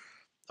whatever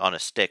on a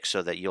stick,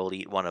 so that you'll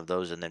eat one of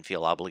those and then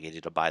feel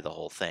obligated to buy the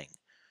whole thing.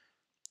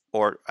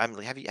 Or, I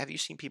mean, have you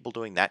seen people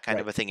doing that kind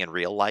of Right. a thing in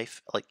real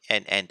life? Like,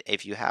 and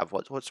if you have,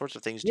 what sorts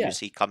of things do you Yes.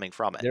 see coming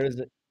from it? There is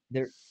a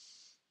there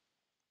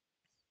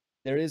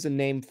there is a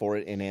name for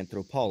it in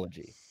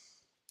anthropology.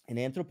 In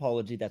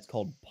anthropology, that's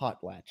called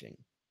potlatching.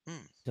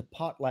 Hmm. To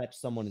potlatch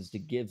someone is to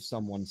give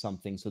someone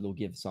something so they'll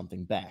give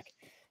something back.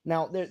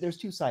 Now, there's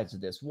two sides to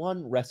this.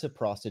 One,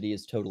 reciprocity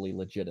is totally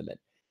legitimate.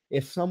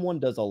 If someone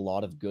does a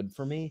lot of good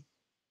for me,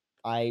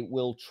 I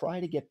will try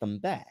to get them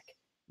back.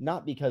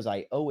 Not because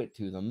I owe it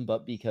to them,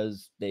 but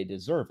because they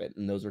deserve it.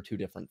 And those are two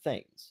different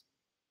things.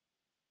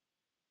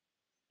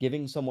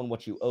 Giving someone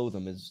what you owe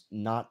them is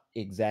not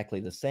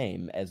exactly the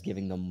same as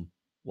giving them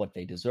what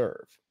they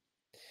deserve.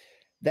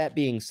 That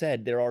being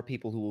said, there are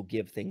people who will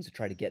give things to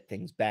try to get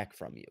things back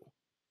from you.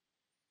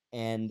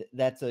 And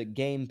that's a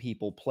game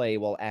people play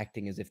while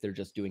acting as if they're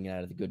just doing it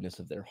out of the goodness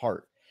of their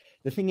heart.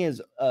 The thing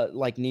is,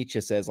 like Nietzsche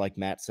says, like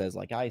Matt says,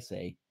 like I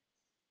say,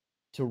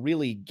 to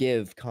really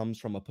give comes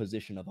from a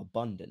position of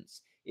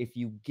abundance. If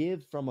you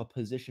give from a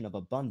position of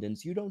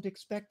abundance, you don't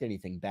expect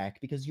anything back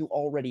because you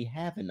already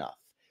have enough.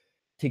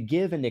 To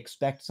give and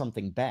expect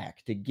something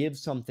back, to give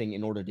something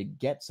in order to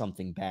get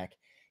something back,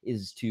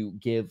 is to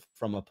give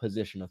from a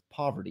position of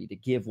poverty, to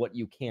give what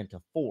you can't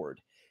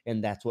afford.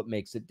 And that's what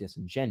makes it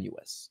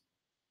disingenuous.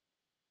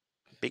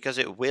 Because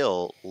it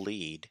will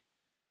lead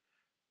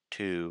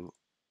to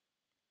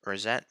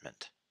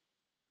resentment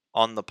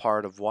on the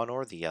part of one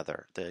or the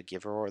other, the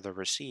giver or the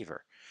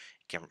receiver.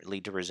 It can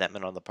lead to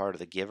resentment on the part of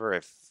the giver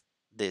if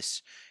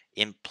this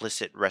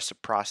implicit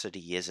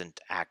reciprocity isn't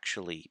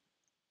actually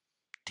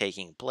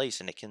taking place,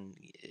 and it can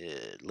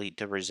lead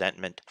to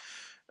resentment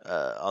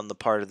on the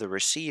part of the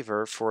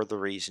receiver for the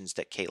reasons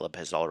that Caleb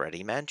has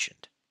already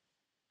mentioned.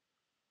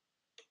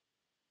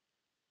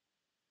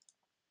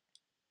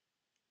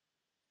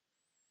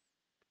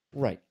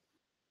 Right.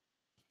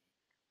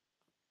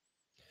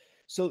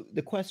 So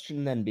the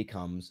question then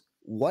becomes,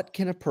 what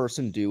can a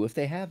person do if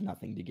they have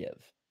nothing to give?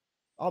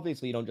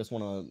 Obviously, you don't just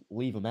want to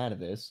leave them out of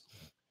this.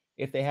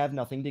 If they have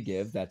nothing to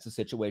give, that's the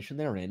situation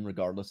they're in,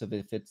 regardless of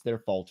if it's their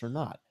fault or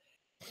not.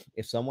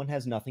 If someone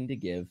has nothing to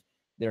give,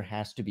 there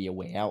has to be a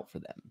way out for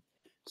them.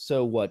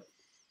 So, what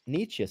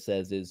Nietzsche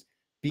says is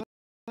be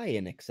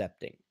in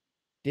accepting,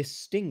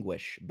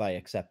 distinguish by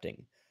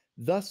accepting.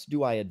 Thus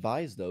do I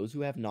advise those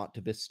who have not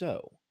to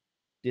bestow.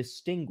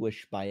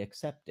 Distinguish by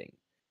accepting.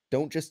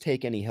 Don't just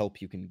take any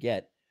help you can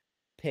get,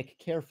 pick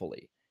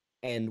carefully.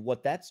 And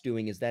what that's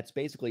doing is that's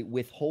basically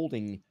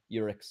withholding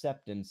your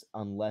acceptance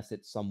unless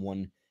it's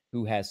someone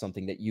who has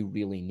something that you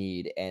really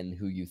need and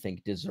who you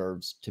think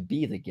deserves to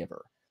be the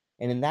giver.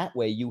 And in that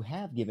way, you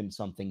have given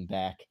something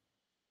back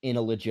in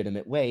a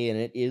legitimate way, and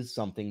it is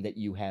something that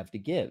you have to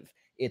give.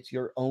 It's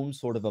your own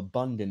sort of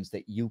abundance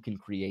that you can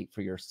create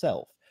for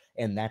yourself,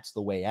 and that's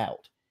the way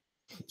out.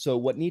 So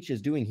what Nietzsche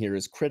is doing here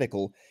is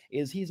critical,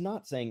 is he's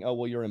not saying, oh,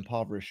 well, you're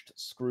impoverished,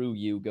 screw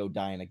you, go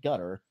die in a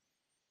gutter.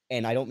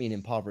 And I don't mean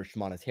impoverished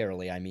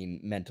monetarily, I mean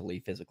mentally,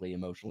 physically,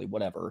 emotionally,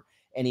 whatever,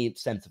 any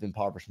sense of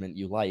impoverishment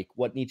you like.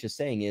 What Nietzsche's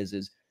saying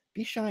is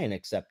be shy and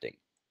accepting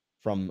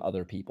from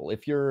other people.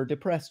 If you're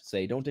depressed,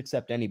 say, don't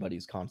accept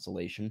anybody's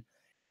consolation.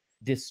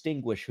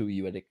 Distinguish who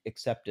you would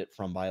accept it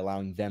from by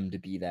allowing them to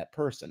be that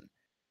person.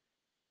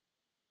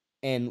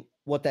 And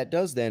what that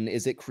does then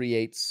is it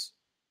creates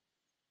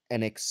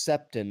an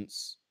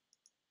acceptance,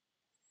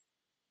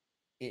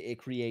 it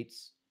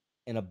creates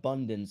an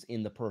abundance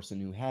in the person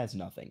who has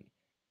nothing,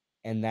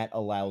 and that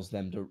allows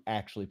them to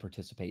actually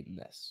participate in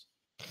this.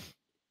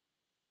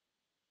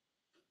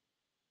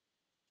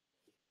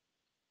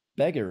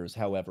 Beggars,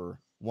 however,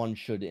 one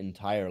should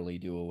entirely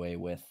do away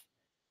with.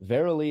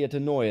 Verily it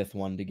annoyeth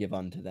one to give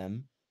unto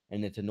them,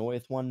 and it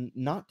annoyeth one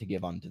not to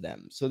give unto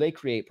them. So they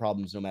create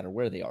problems no matter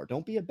where they are.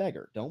 Don't be a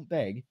beggar. Don't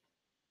beg.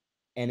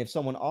 And if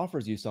someone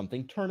offers you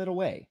something, turn it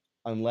away,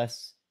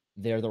 unless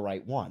they're the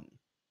right one.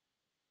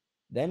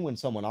 Then when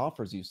someone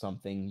offers you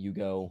something, you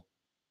go,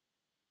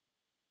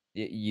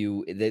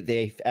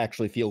 they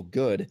actually feel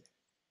good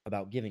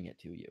about giving it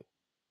to you.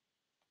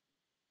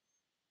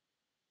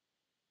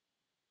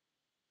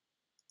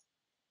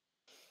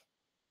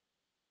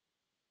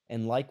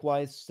 And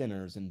likewise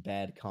sinners and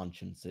bad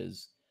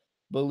consciences.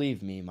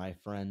 Believe me, my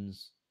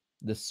friends,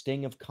 the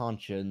sting of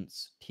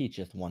conscience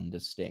teacheth one to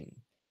sting.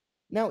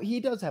 Now,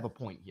 he does have a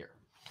point here.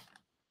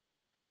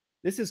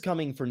 This is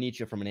coming for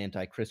Nietzsche from an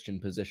anti Christian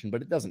position,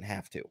 but it doesn't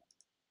have to.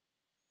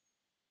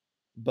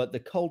 But the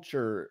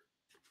culture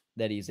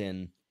that he's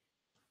in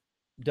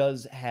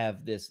does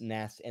have this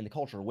nasty, and the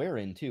culture we're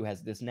in too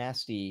has this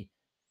nasty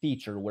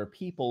feature where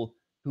people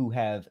who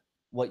have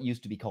what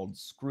used to be called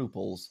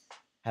scruples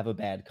have a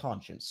bad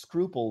conscience.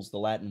 Scruples, the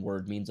Latin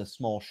word, means a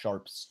small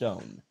sharp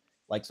stone,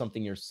 like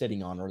something you're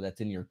sitting on or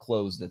that's in your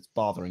clothes that's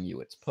bothering you,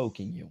 it's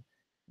poking you.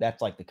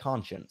 That's like the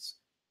conscience.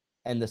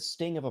 And the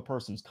sting of a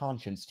person's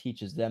conscience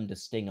teaches them to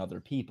sting other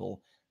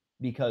people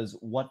because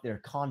what their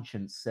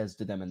conscience says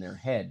to them in their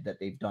head that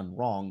they've done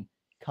wrong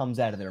comes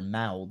out of their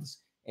mouths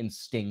and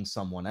stings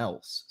someone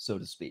else, so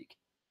to speak.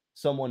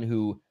 Someone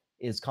who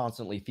is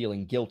constantly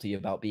feeling guilty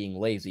about being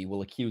lazy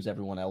will accuse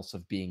everyone else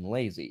of being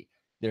lazy.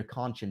 Their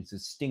conscience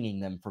is stinging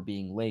them for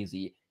being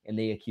lazy, and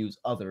they accuse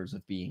others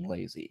of being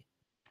lazy.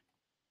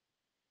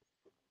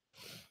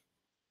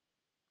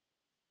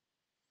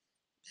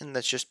 And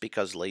that's just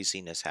because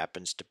laziness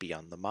happens to be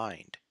on the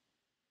mind.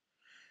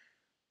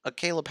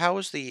 Caleb, how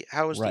is the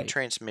Right.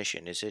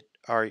 transmission?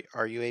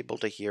 Are you able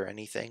to hear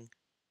anything?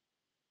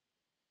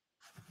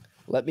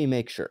 Let me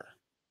make sure.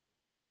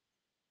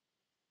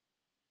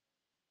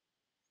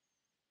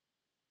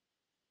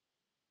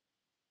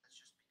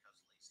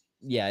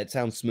 Yeah, it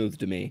sounds smooth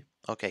to me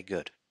Okay,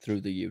 good. through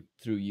YouTube,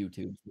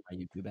 through my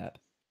YouTube app.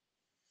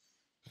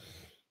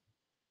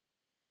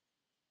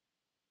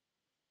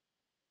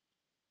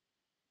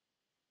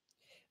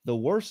 The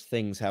worst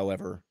things,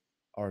 however,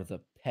 are the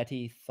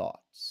petty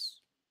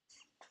thoughts.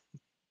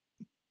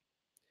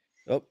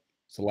 Oh,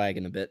 it's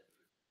lagging a bit.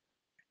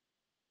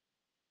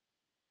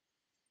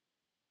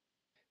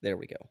 There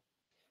we go.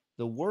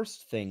 The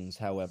worst things,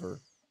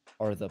 however,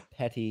 are the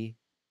petty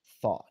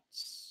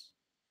thoughts.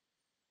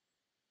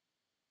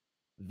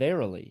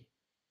 Verily,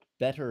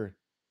 better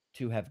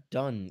to have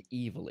done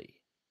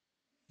evilly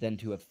than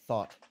to have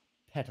thought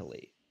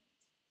pettily.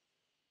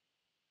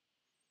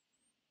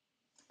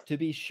 To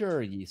be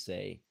sure, ye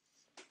say,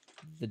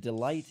 the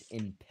delight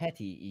in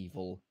petty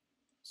evil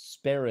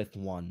spareth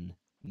one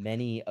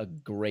many a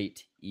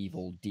great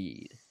evil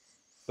deed.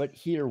 But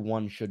here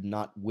one should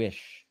not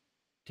wish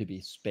to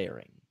be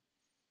sparing.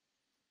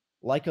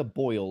 Like a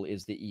boil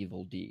is the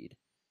evil deed.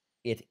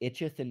 It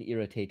itcheth and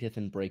irritateth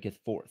and breaketh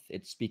forth.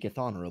 It speaketh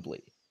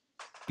honorably.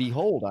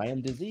 Behold, I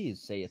am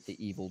diseased, saith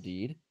the evil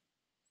deed.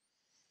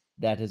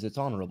 That is its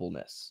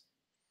honorableness.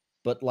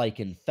 But like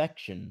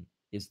infection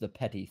is the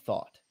petty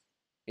thought.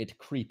 It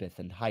creepeth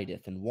and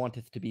hideth and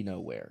wanteth to be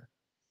nowhere,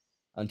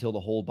 until the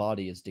whole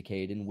body is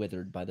decayed and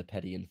withered by the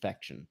petty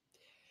infection.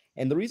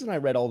 And the reason I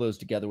read all those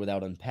together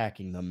without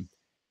unpacking them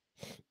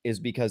is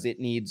because it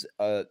needs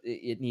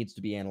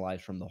to be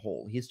analyzed from the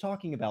whole. He's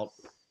talking about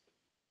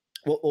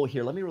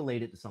here, let me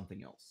relate it to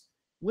something else.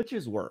 Which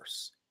is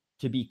worse,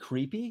 to be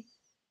creepy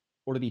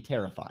or to be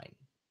terrifying?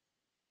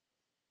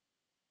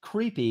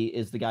 Creepy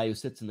is the guy who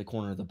sits in the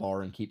corner of the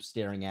bar and keeps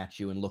staring at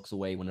you and looks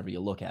away whenever you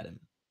look at him.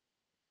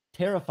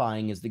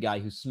 Terrifying is the guy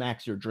who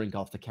smacks your drink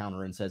off the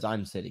counter and says,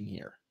 "I'm sitting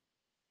here."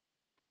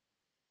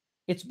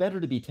 It's better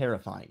to be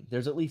terrifying.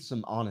 There's at least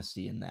some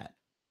honesty in that.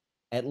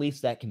 At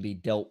least that can be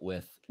dealt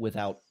with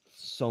without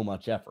so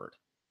much effort.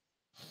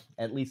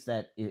 At least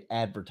that it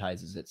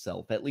advertises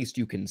itself. At least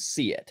you can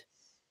see it.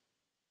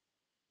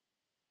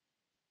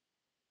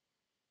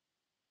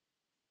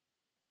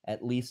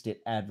 At least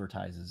it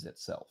advertises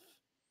itself.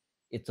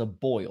 It's a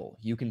boil.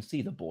 You can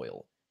see the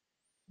boil.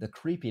 The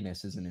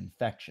creepiness is an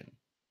infection.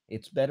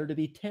 It's better to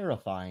be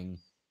terrifying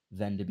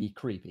than to be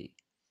creepy.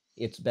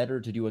 It's better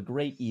to do a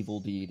great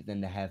evil deed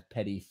than to have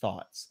petty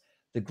thoughts.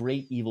 The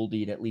great evil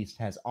deed at least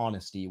has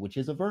honesty, which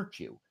is a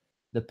virtue.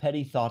 The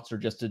petty thoughts are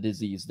just a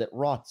disease that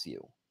rots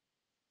you.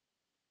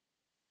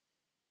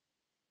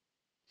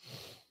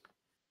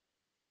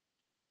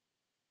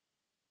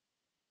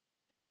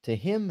 To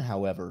him,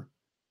 however,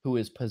 who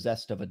is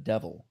possessed of a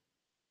devil,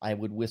 I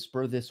would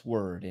whisper this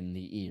word in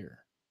the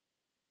ear.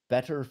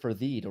 Better for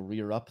thee to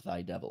rear up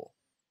thy devil.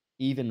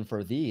 Even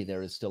for thee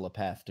there is still a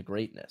path to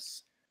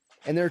greatness.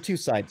 And there are two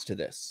sides to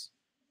this.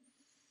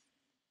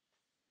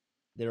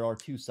 There are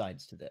two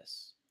sides to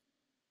this.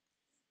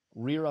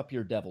 Rear up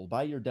your devil.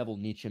 By your devil,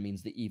 Nietzsche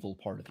means the evil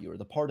part of you, or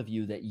the part of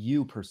you that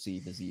you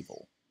perceive as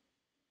evil.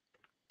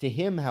 To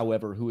him,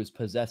 however, who is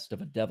possessed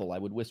of a devil, I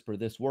would whisper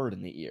this word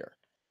in the ear.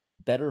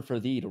 Better for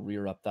thee to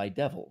rear up thy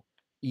devil.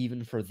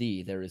 Even for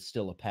thee there is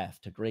still a path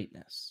to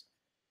greatness.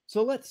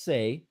 So let's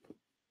say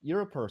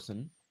you're a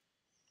person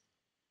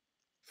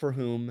for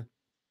whom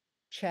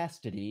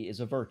chastity is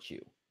a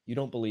virtue. You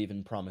don't believe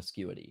in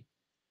promiscuity.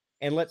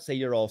 And let's say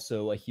you're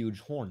also a huge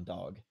horn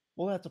dog.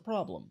 Well, that's a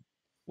problem.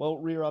 Well,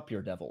 rear up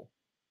your devil.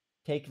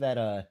 Take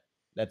that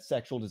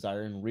sexual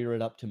desire and rear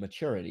it up to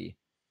maturity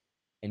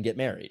and get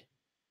married.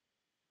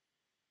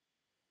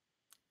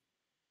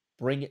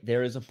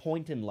 There is a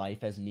point in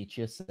life, as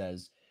Nietzsche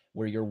says,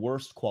 where your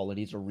worst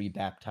qualities are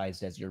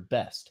rebaptized as your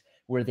best,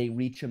 where they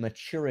reach a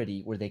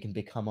maturity where they can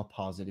become a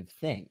positive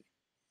thing.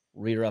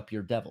 Rear up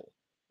your devil.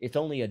 It's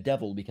only a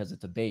devil because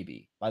it's a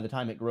baby. By the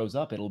time it grows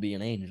up, it'll be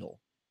an angel.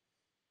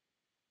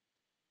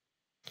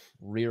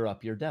 Rear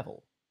up your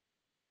devil.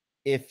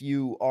 If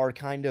you are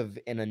kind of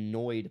an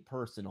annoyed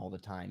person all the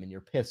time and you're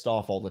pissed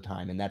off all the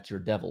time and that's your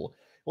devil,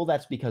 well,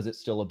 that's because it's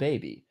still a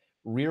baby.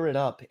 Rear it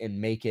up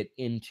and make it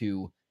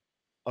into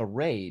a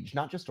rage,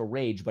 not just a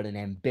rage, but an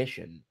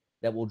ambition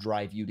that will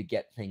drive you to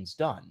get things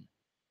done.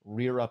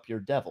 Rear up your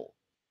devil.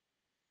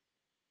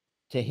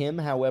 To him,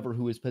 however,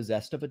 who is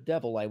possessed of a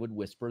devil, I would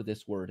whisper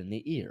this word in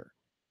the ear.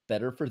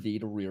 Better for thee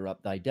to rear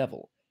up thy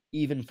devil.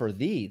 Even for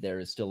thee there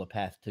is still a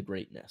path to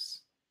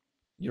greatness.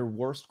 Your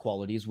worst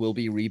qualities will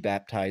be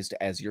rebaptized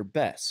as your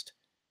best.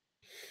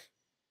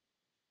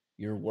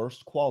 Your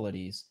worst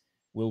qualities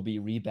will be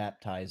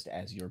rebaptized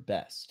as your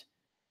best.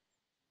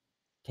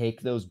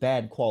 Take those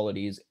bad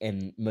qualities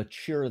and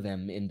mature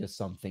them into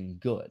something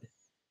good.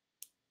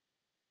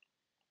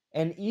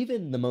 And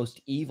even the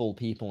most evil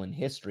people in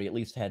history at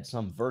least had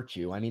some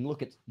virtue. I mean,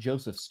 look at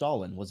Joseph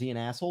Stalin. Was he an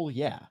asshole?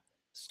 Yeah.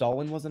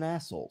 Stalin was an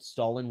asshole.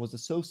 Stalin was a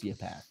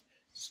sociopath.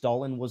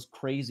 Stalin was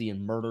crazy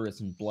and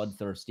murderous and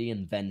bloodthirsty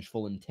and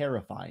vengeful and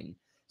terrifying.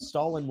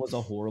 Stalin was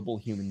a horrible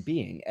human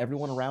being.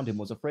 Everyone around him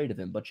was afraid of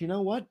him. But you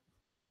know what?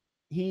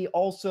 He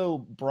also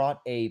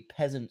brought a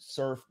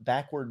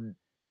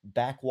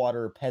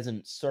backwater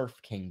peasant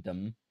serf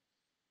kingdom,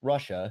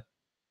 Russia,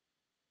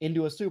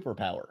 into a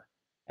superpower.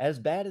 As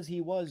bad as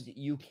he was,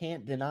 you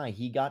can't deny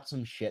he got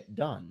some shit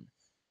done.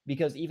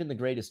 Because even the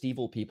greatest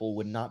evil people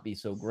would not be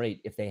so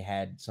great if they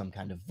had some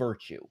kind of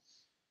virtue.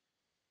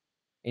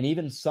 And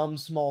even some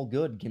small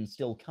good can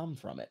still come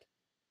from it.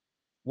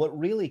 What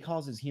really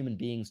causes human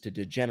beings to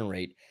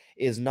degenerate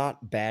is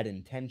not bad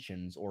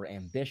intentions or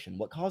ambition.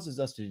 What causes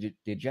us to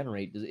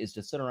degenerate is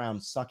to sit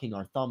around sucking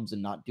our thumbs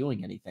and not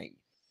doing anything.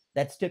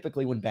 That's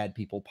typically when bad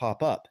people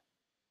pop up.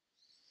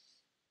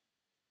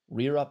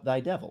 Rear up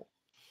thy devil.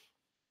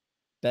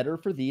 Better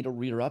for thee to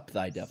rear up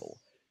thy devil.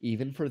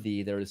 Even for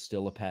thee, there is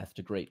still a path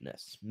to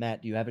greatness.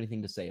 Matt, do you have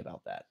anything to say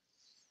about that?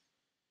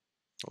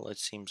 Well, it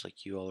seems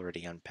like you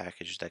already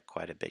unpackaged that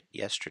quite a bit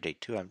yesterday,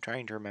 too. I'm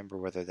trying to remember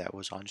whether that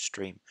was on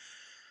stream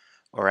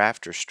or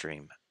after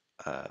stream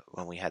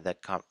when we had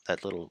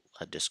that little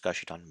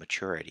discussion on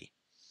maturity.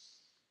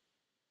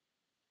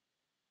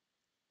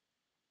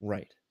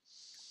 Right.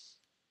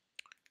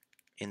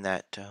 In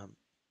that,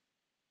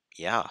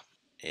 yeah,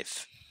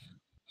 if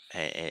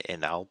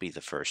and I'll be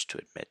the first to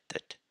admit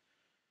that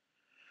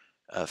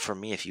for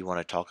me, if you want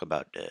to talk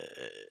about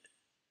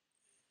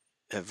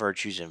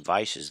virtues and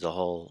vices, the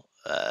whole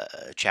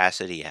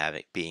chastity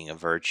having being a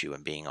virtue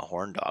and being a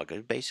horn dog,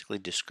 it basically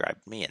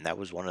described me, and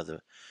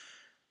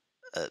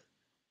uh,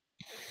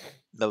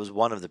 that was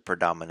one of the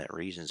predominant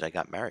reasons I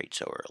got married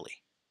so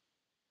early.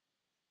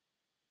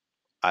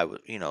 I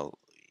would,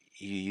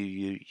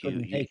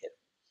 Couldn't you take it.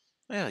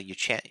 well, you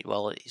chant.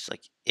 Well, it's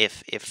like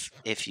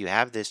if you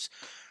have this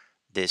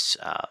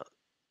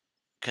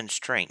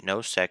constraint,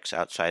 no sex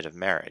outside of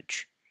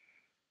marriage.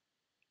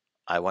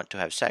 I want to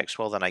have sex.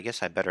 Well, then I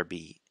guess I better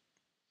be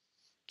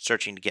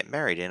searching to get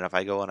married. And if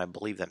I go and I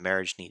believe that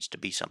marriage needs to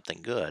be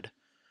something good,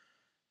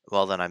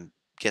 well, then I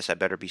guess I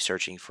better be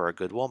searching for a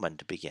good woman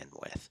to begin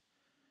with.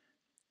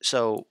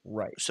 So,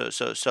 Right.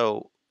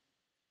 so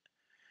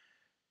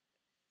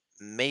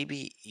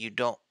maybe you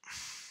don't,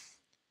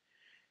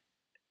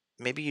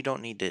 maybe you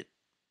don't need to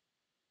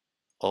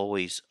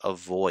always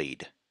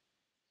avoid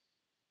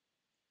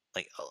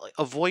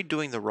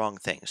doing the wrong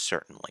things,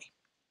 certainly.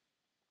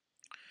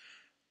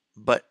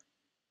 But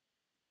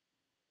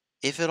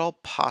if at all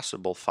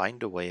possible,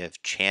 find a way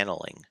of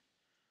channeling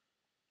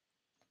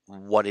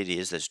what it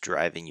is that's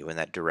driving you in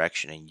that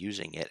direction and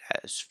using it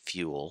as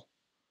fuel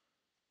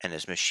and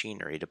as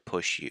machinery to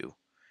push you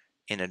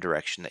in a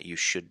direction that you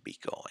should be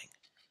going.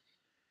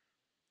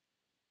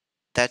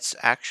 That's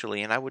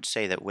actually, and I would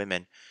say that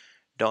women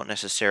don't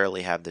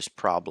necessarily have this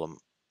problem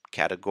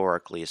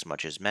categorically as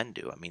much as men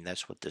do. I mean,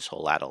 that's what this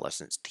whole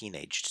adolescence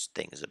teenage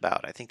thing is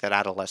about. I think that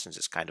adolescence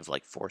is kind of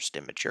like forced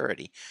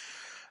immaturity,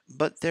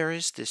 but there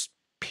is this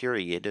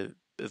period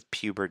of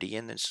puberty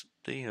and this,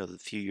 the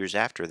few years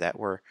after that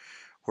where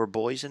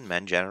boys and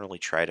men generally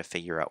try to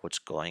figure out what's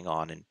going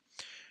on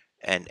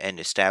and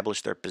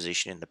establish their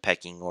position in the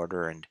pecking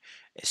order and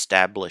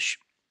establish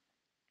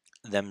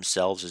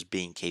themselves as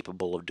being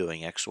capable of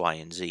doing X, Y,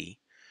 and Z.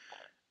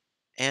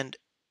 And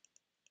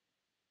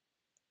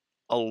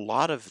a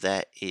lot of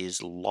that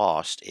is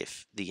lost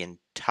if you're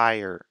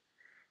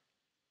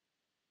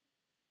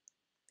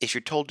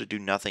told to do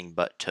nothing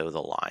but toe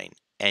the line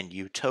and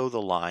you toe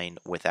the line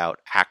without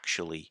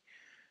actually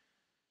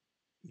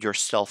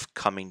yourself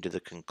coming to the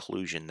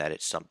conclusion that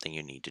it's something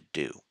you need to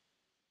do.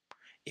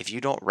 If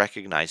you don't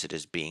recognize it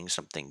as being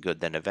something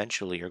good, then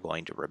eventually you're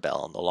going to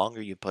rebel. And the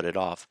longer you put it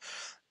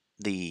off,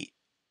 the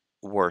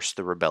worse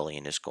the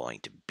rebellion is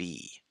going to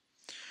be.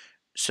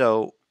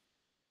 So,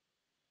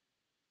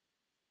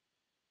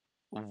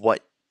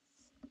 what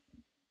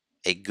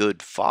a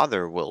good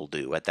father will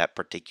do at that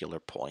particular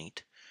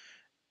point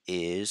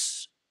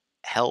is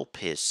help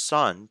his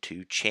son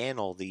to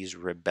channel these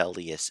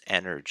rebellious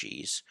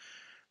energies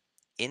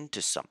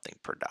into something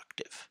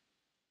productive.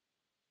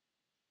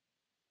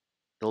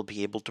 He'll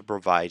be able to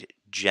provide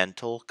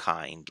gentle,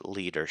 kind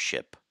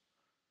leadership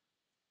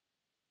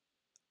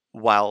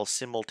while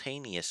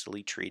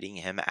simultaneously treating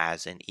him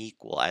as an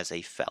equal, as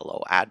a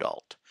fellow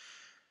adult.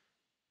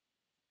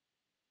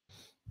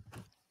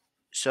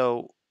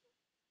 So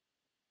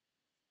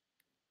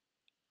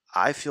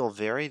I feel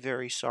very,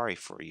 very sorry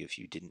for you if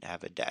you didn't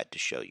have a dad to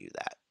show you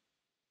that.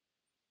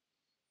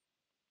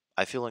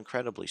 I feel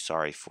incredibly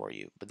sorry for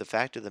you. But the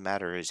fact of the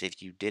matter is,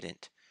 if you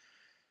didn't,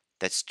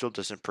 that still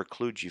doesn't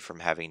preclude you from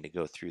having to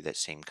go through that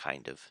same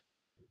kind of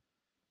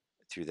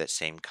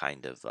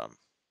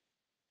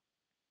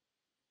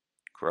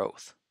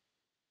growth.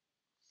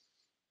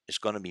 It's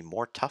going to be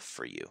more tough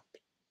for you,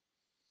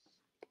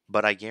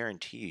 but I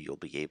guarantee you'll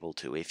be able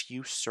to if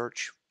you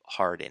search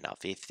hard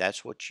enough. If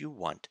that's what you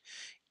want,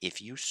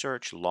 if you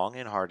search long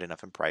and hard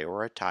enough and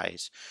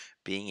prioritize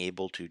being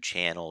able to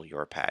channel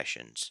your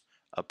passions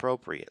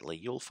appropriately,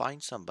 you'll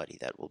find somebody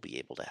that will be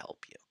able to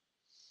help you,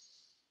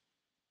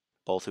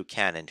 both who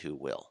can and who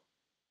will.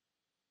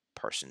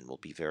 Person will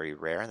be very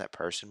rare and that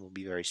person will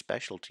be very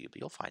special to you, but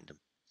you'll find them.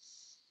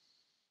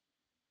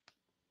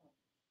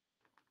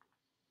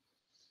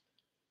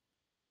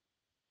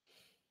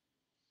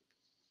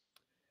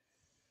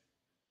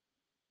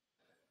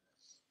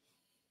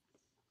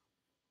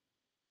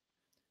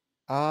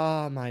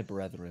 Ah, my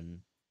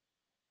brethren,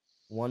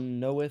 one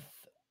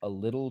knoweth a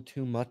little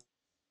too much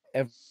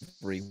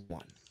every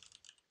one,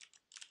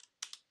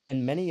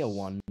 and many a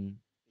one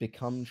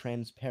become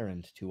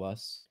transparent to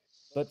us,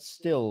 but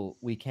still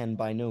we can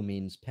by no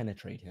means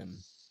penetrate him.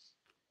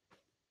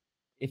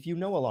 If you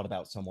know a lot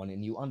about someone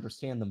and you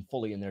understand them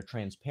fully and they're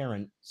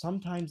transparent,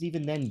 sometimes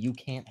even then you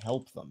can't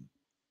help them.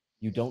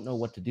 You don't know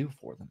what to do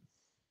for them.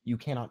 You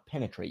cannot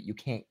penetrate. You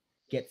can't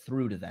get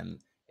through to them.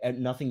 And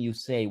nothing you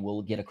say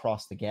will get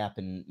across the gap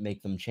and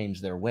make them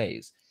change their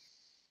ways.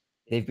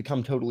 They've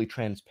become totally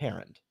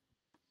transparent.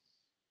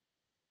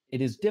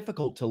 It is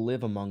difficult to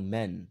live among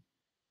men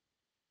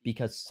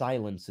because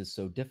silence is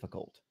so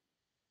difficult.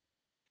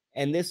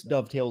 And this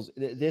dovetails,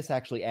 this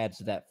actually adds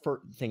to that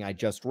thing I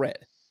just read.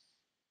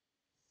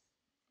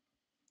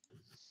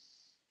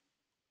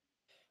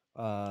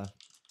 Uh,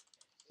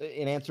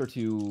 in answer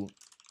to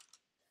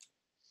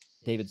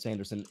David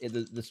Sanderson,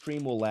 the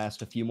stream will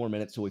last a few more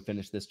minutes till we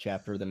finish this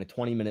chapter, then a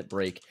 20-minute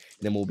break,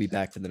 and then we'll be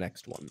back to the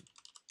next one.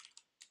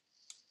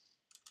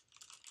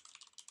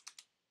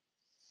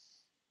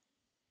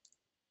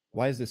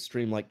 Why is this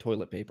stream like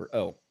toilet paper?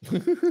 Oh.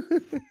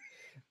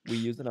 We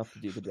use enough to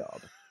do the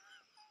job.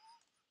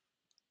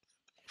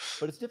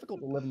 But it's difficult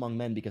to live among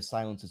men because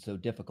silence is so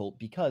difficult.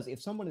 Because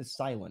if someone is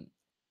silent,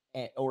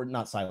 or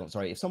not silent,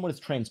 sorry, if someone is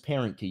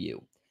transparent to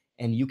you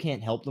and you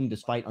can't help them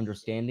despite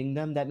understanding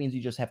them, that means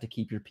you just have to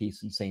keep your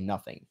peace and say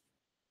nothing,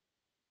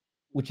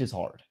 which is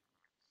hard.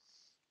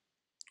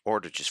 Or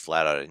to just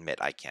flat out admit,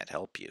 I can't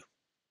help you.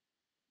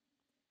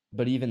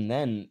 But even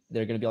then,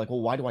 they're going to be like,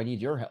 well, why do I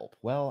need your help?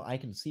 Well, I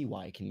can see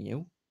why, can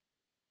you?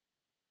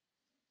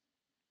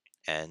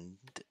 And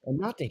And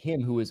not to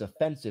him who is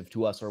offensive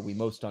to us are we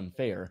most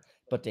unfair,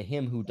 but to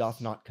him who doth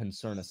not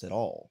concern us at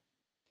all.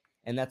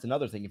 And that's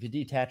another thing. If you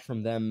detach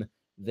from them,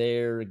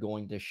 they're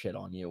going to shit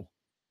on you.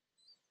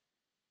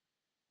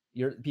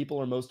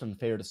 People are most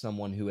unfair to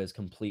someone who has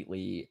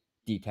completely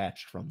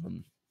detached from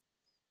them.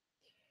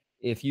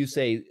 If you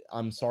say,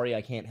 I'm sorry,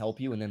 I can't help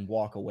you, and then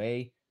walk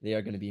away, they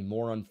are going to be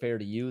more unfair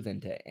to you than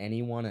to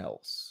anyone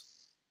else.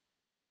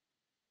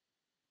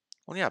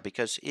 well, yeah,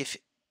 because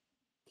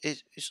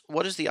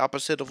what is the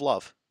opposite of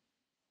love?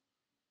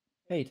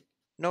 Hate.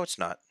 No, it's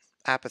not.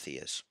 Apathy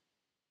is.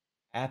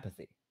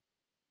 Apathy.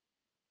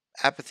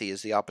 Apathy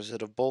is the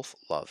opposite of both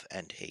love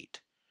and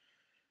hate.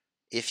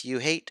 If you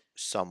hate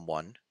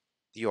someone,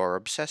 you're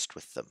obsessed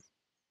with them.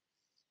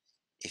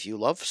 If you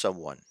love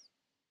someone,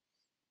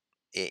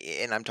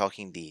 and I'm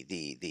talking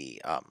the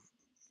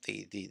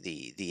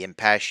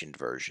impassioned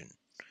version.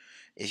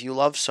 If you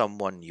love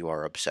someone, you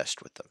are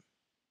obsessed with them.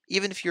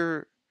 Even if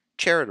you're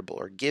charitable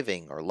or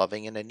giving or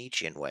loving in a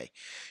Nietzschean way,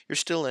 you're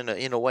still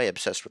in a way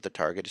obsessed with the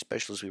target,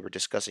 especially as we were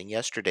discussing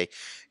yesterday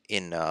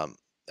in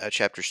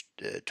chapters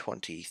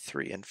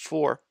 23 and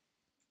 4.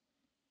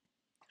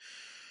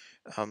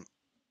 Um,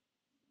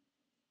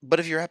 but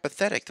if you're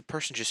apathetic, the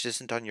person just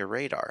isn't on your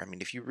radar. I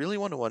mean, if you really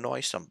want to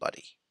annoy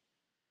somebody,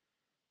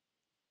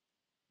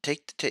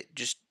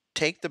 just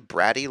take the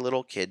bratty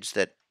little kids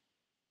that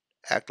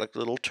act like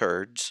little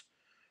turds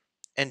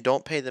and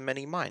don't pay them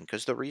any mind,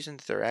 because the reason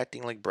that they're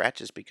acting like brats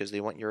is because they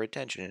want your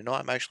attention. And no,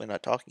 I'm actually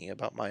not talking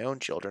about my own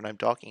children. I'm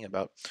talking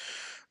about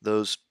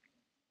those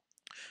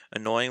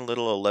annoying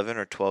little 11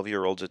 or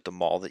 12-year-olds at the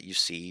mall that you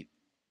see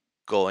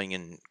going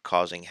and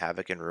causing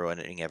havoc and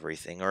ruining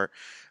everything, or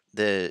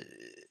the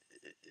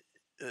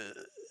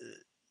uh,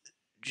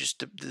 just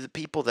the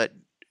people that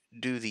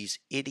do these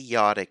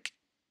idiotic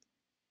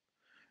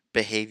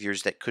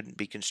behaviors that couldn't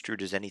be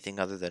construed as anything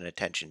other than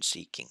attention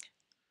seeking.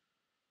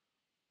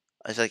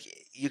 It's like,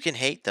 you can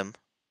hate them,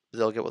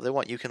 they'll get what they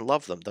want. You can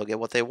love them, they'll get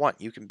what they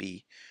want. You can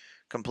be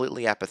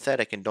completely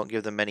apathetic and don't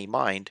give them any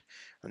mind,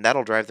 and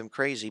that'll drive them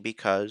crazy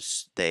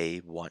because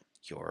they want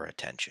your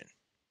attention.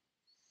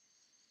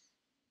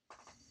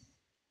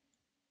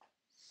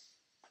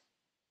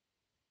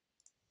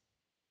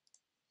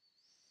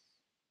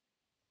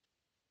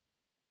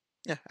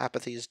 Yeah,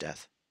 apathy is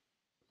death.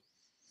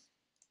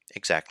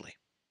 Exactly.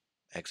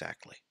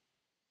 Exactly.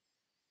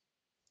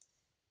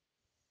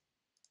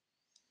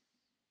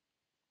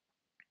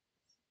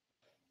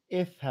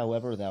 If,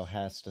 however, thou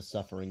hast a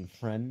suffering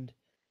friend,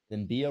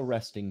 then be a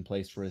resting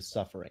place for his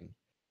suffering.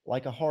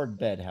 Like a hard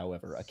bed,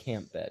 however, a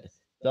camp bed,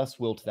 thus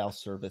wilt thou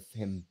serve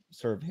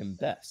him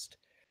best.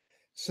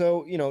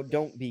 So,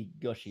 don't be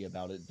gushy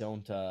about it.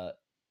 Don't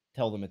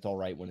tell them it's all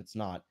right when it's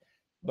not.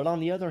 But on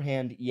the other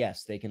hand,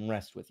 yes, they can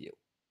rest with you.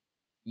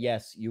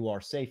 Yes, you are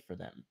safe for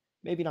them.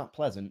 Maybe not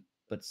pleasant,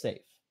 but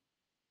safe.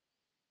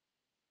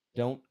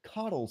 Don't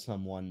coddle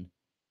someone,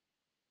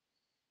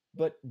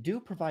 but do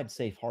provide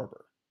safe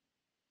harbor.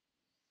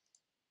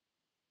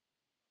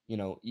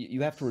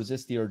 You have to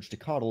resist the urge to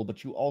coddle,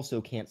 but you also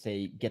can't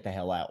say, get the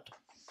hell out.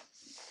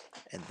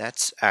 And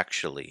that's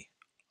actually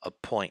a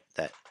point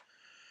that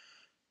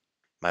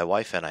my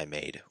wife and I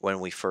made when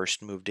we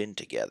first moved in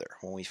together.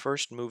 When we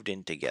first moved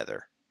in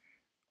together,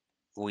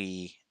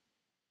 we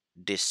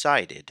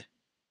decided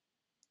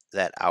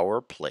that our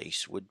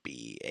place would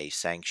be a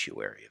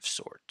sanctuary of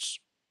sorts.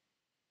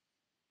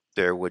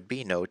 There would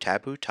be no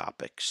taboo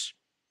topics.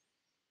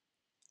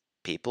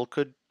 People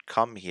could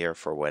come here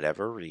for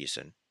whatever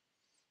reason,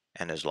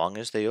 and as long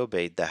as they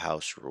obeyed the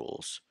house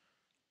rules,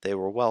 they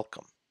were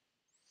welcome.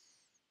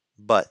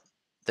 But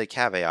the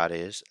caveat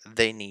is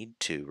they need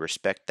to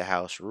respect the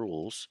house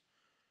rules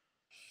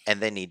and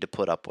they need to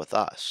put up with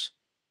us.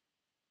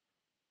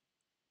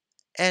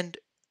 And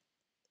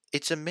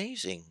it's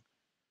amazing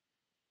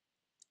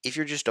if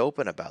you're just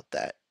open about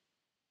that,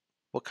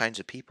 what kinds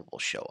of people will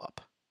show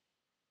up.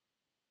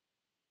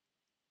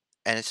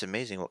 And it's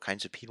amazing what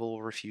kinds of people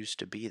will refuse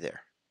to be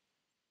there.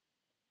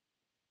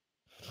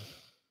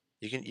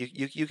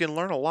 You can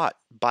learn a lot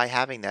by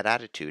having that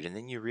attitude, and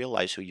then you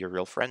realize who your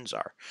real friends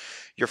are.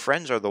 Your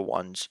friends are the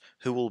ones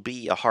who will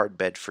be a hard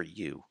bed for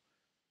you,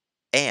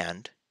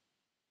 and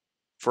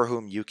for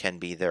whom you can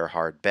be their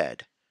hard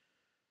bed.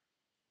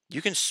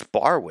 You can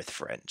spar with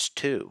friends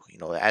too,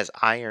 as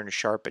iron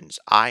sharpens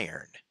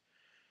iron.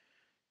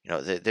 You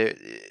know,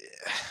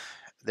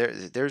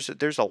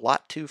 there's a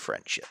lot to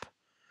friendship,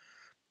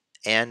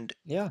 and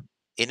Yeah.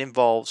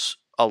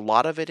 a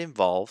lot of it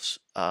involves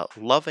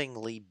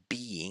lovingly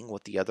being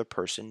what the other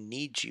person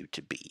needs you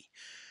to be,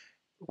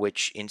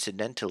 which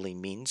incidentally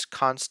means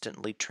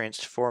constantly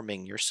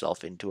transforming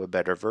yourself into a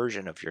better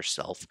version of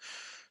yourself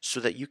so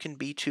that you can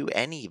be to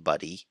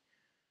anybody.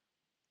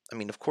 I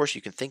mean, of course,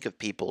 you can think of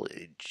people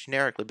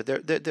generically, but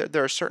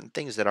there are certain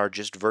things that are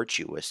just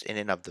virtuous in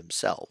and of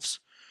themselves.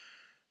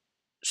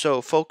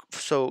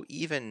 So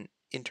even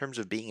in terms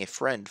of being a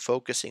friend,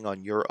 focusing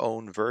on your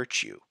own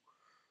virtue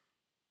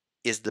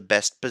is the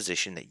best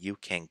position that you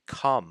can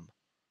come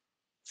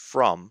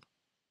from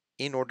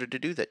in order to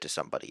do that to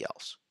somebody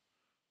else,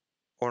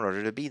 or in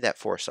order to be that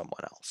for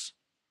someone else.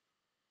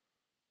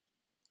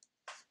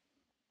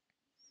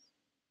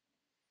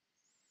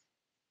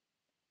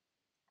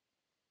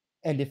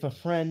 And if a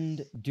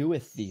friend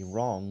doeth thee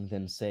wrong,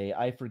 then say,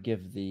 I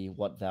forgive thee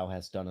what thou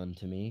hast done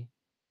unto me.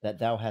 That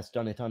thou hast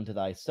done it unto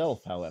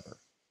thyself, however,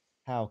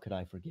 how could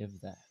I forgive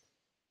that?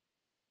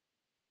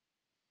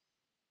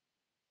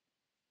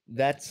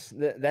 That's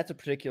a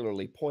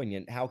particularly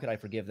poignant. How could I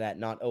forgive that?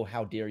 Not, oh,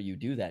 how dare you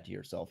do that to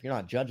yourself? You're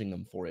not judging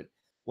them for it.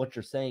 What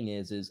you're saying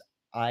is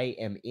I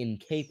am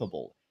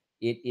incapable.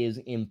 It is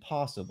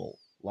impossible,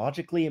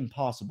 logically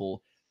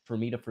impossible, for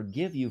me to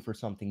forgive you for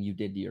something you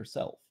did to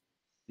yourself.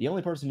 The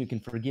only person who can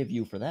forgive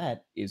you for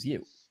that is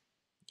you.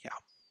 Yeah.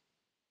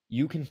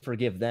 You can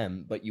forgive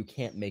them, but you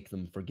can't make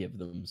them forgive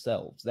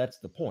themselves. That's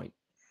the point.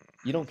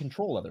 You don't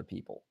control other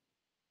people.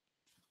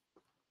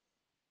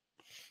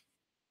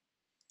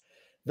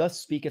 Thus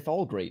speaketh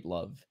all great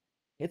love.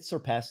 It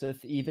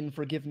surpasseth even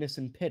forgiveness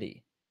and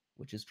pity,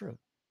 which is true.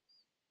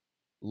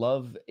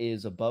 Love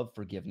is above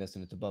forgiveness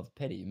and it's above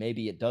pity.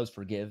 Maybe it does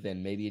forgive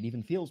and maybe it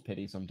even feels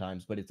pity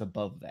sometimes, but it's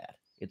above that.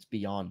 It's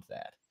beyond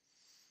that.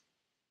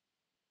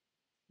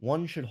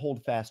 One should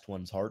hold fast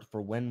one's heart,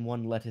 for when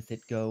one letteth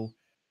it go,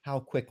 how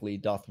quickly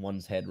doth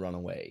one's head run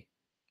away.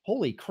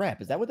 Holy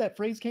crap, is that where that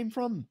phrase came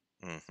from?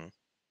 Hmm.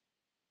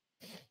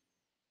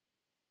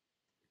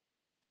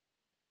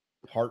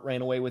 Heart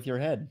ran away with your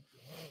head.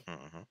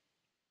 Hmm.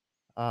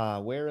 Ah,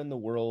 where in the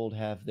world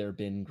have there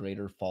been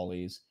greater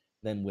follies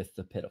than with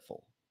the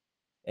pitiful?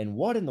 And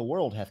what in the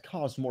world hath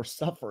caused more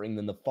suffering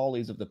than the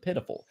follies of the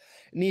pitiful?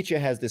 Nietzsche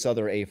has this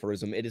other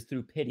aphorism: it is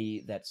through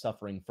pity that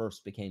suffering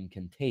first became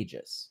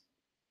contagious.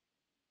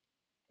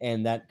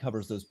 And that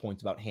covers those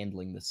points about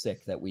handling the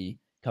sick that we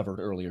covered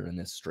earlier in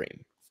this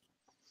stream.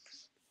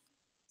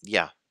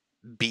 Yeah.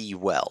 Be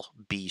well,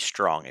 be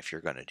strong if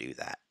you're going to do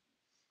that.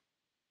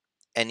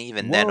 And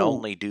even then, Woe,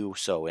 only do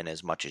so in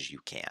as much as you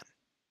can.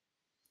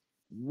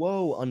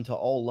 woe unto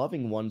all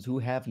loving ones who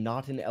have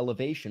not an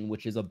elevation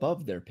which is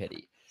above their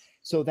pity.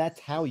 So that's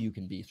how you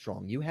can be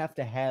strong. You have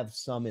to have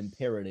some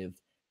imperative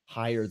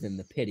higher than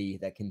the pity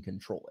that can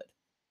control it.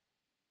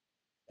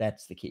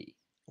 That's the key.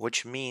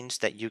 Which means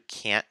that you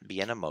can't be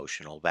an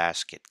emotional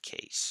basket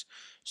case.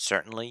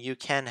 Certainly, you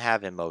can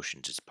have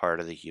emotions as part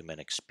of the human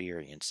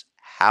experience.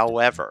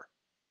 However,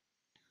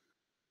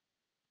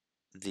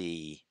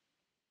 the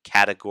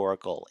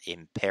categorical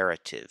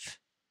imperative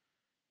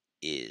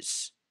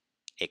is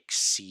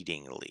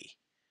exceedingly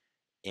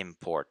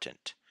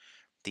important.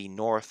 The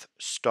North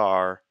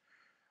Star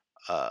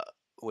uh,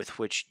 with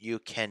which you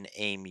can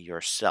aim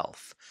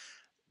yourself,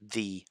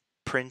 the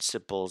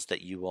principles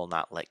that you will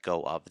not let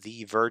go of,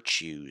 the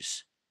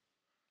virtues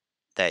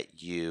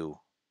that you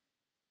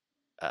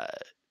uh,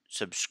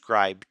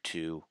 subscribe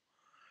to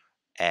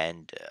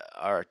and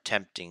are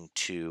attempting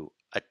to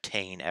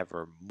attain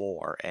ever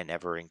more and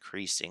ever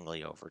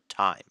increasingly over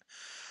time.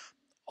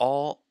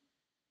 All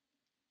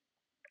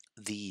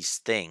these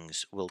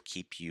things will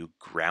keep you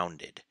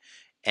grounded.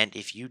 And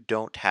if you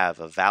don't have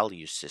a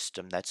value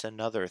system, that's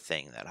another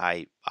thing that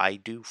I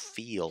do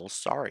feel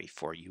sorry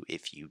for you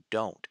if you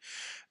don't,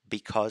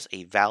 because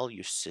a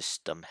value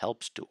system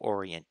helps to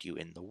orient you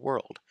in the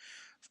world.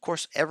 Of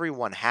course,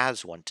 everyone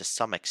has one to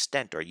some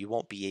extent, or you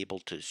won't be able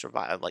to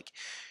survive. Like,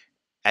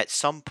 at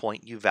some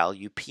point, you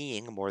value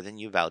peeing more than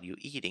you value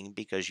eating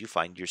because you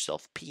find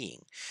yourself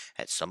peeing.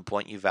 At some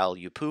point, you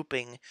value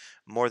pooping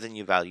more than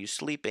you value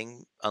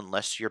sleeping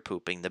unless you're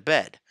pooping the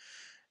bed,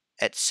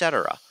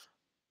 etc.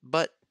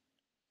 But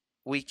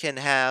we can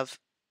have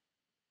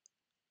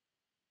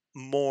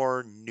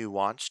more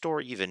nuanced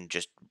or even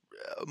just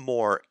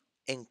more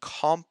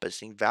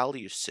encompassing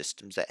value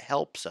systems that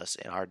helps us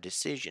in our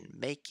decision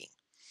making.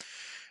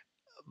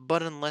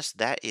 But unless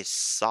that is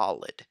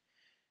solid,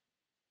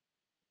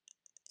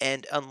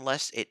 and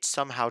unless it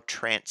somehow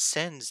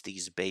transcends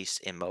these base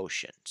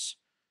emotions,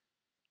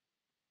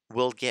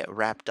 we'll get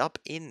wrapped up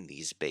in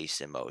these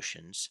base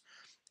emotions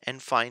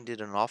and find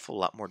it an awful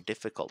lot more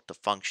difficult to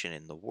function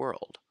in the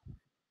world.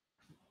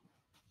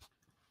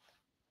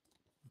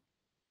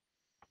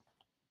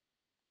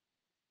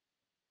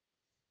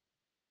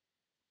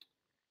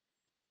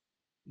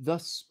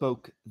 Thus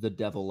spoke the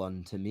devil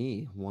unto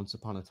me once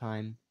upon a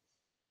time.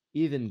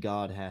 Even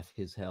God hath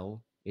his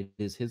hell, it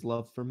is his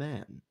love for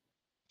man.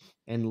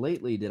 And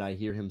lately did I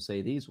hear him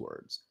say these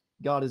words: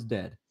 God is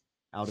dead.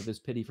 Out of his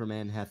pity for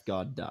man hath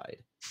God died.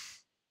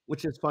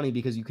 Which is funny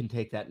because you can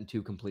take that in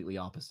two completely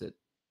opposite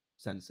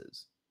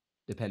senses,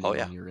 Oh depending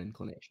yeah. on your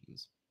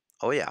inclinations.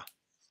 Oh yeah.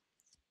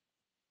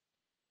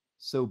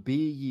 So be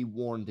ye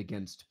warned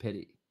against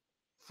pity.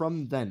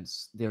 From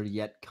thence there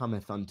yet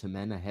cometh unto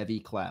men a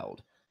heavy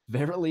cloud.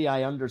 Verily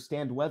I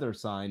understand weather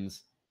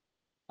signs.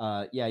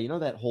 Yeah, you know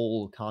that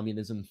whole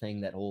communism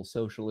thing, that whole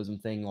socialism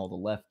thing, all the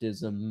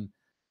leftism,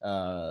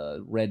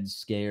 Red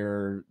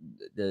Scare,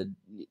 the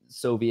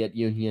Soviet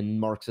Union,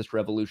 Marxist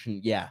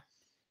Revolution. Yeah,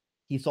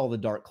 he saw the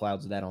dark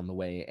clouds of that on the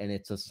way, and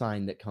it's a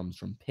sign that comes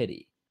from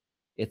pity.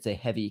 It's a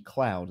heavy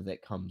cloud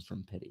that comes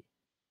from pity.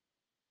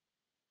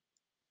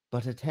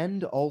 But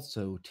attend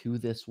also to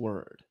this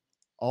word: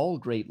 all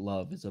great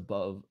love is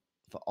above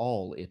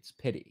all its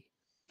pity,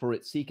 for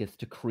it seeketh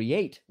to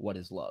create what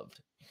is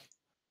loved.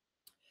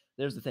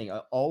 There's the thing: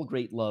 all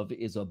great love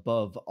is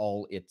above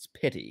all its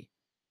pity.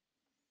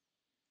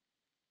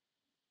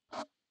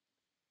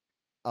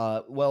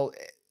 Well,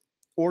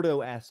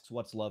 Ordo asks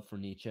what's love for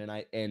Nietzsche,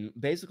 and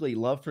basically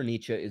love for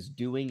Nietzsche is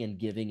doing and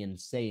giving and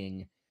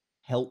saying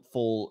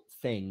helpful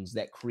things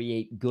that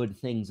create good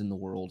things in the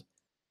world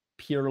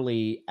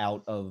purely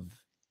out of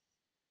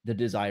the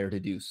desire to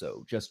do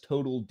so. Just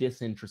total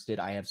disinterested.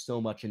 I have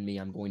so much in me,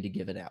 I'm going to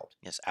give it out.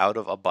 Yes, out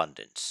of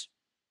abundance.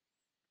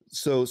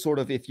 So, sort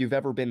of, if you've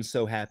ever been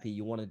so happy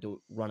you wanted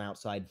to run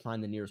outside,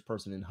 find the nearest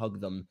person, and hug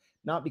them,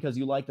 not because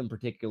you like them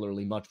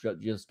particularly much,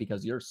 but just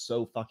because you're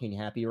so fucking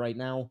happy right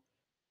now,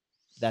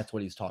 that's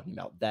what he's talking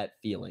about. That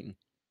feeling.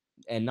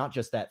 And not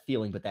just that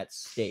feeling, but that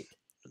state.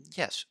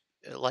 Yes,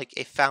 like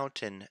a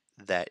fountain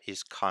that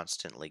is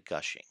constantly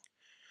gushing,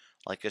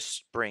 like a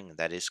spring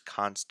that is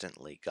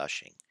constantly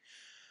gushing.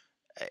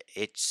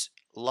 It's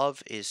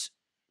love is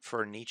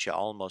for Nietzsche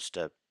almost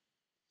a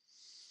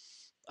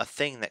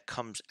thing that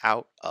comes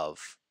out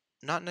of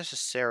not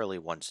necessarily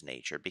one's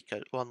nature,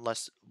 because well,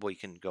 unless we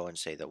can go and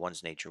say that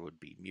one's nature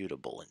would be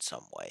mutable in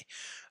some way,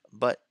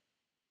 but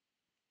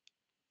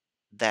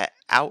that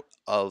out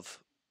of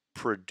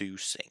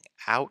producing,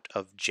 out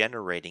of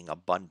generating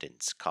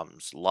abundance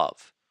comes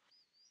love.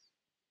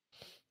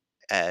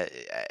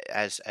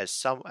 As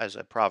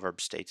a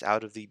proverb states,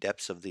 out of the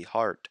depths of the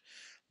heart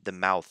the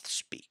mouth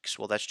speaks.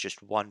 Well, that's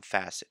just one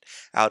facet.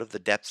 Out of the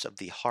depths of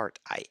the heart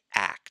I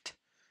act.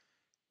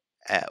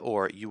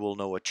 Or you will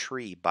know a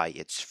tree by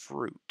its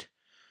fruit.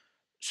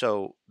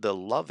 So the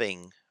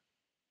loving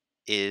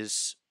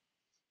is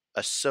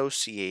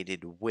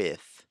associated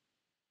with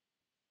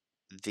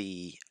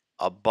the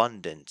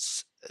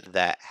abundance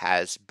that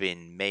has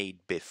been made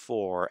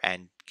before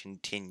and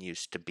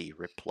continues to be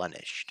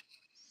replenished.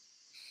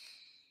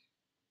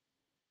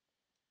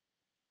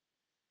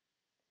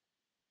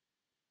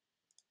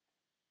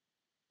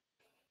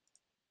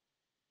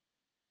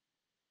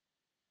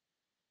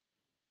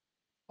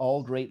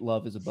 All great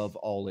love is above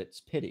all its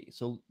pity.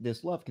 So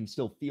this love can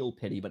still feel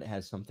pity, but it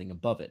has something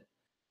above it.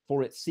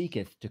 For it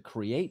seeketh to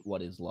create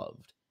what is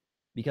loved,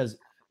 because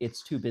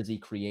it's too busy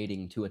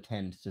creating to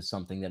attend to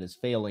something that is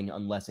failing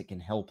unless it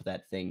can help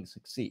that thing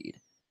succeed.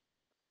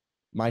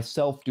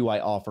 Myself do I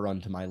offer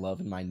unto my love,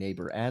 and my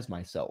neighbor as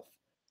myself.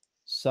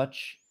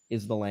 Such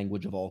is the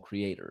language of all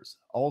creators.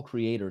 All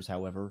creators,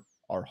 however,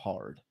 are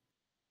hard.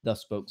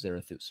 Thus spoke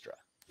Zarathustra.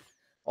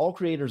 All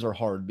creators are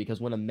hard because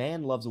when a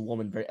man loves a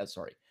woman very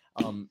sorry.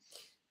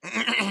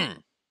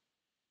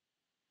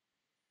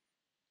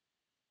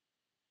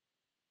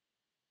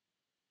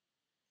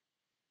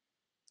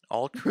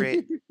 All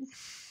create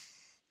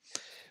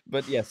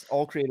But yes,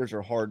 all creators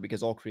are hard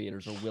because all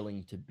creators are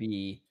willing to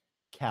be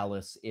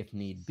callous if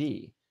need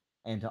be,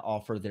 and to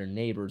offer their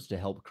neighbors to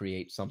help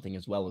create something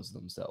as well as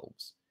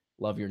themselves.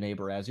 Love your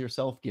neighbor as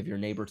yourself, give your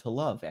neighbor to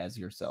love as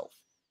yourself.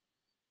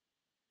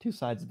 Two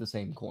sides of the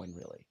same coin,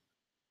 really.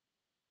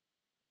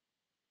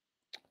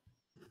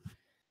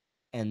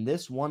 And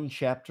this one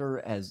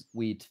chapter, as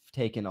we've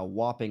taken a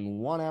whopping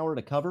 1 hour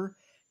to cover,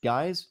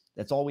 guys,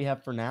 that's all we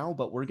have for now,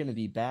 but we're going to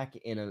be back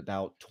in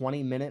about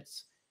 20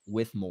 minutes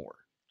with more.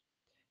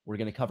 We're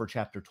going to cover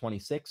chapter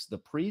 26, The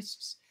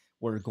Priests.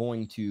 We're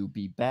going to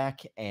be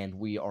back and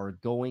we are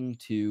going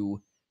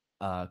to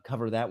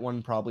cover that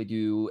one, probably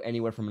do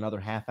anywhere from another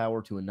half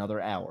hour to another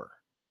hour.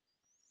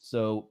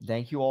 So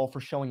thank you all for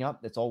showing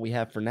up. That's all we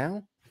have for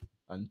now.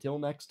 Until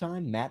next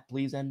time, Matt,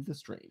 please end the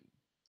stream.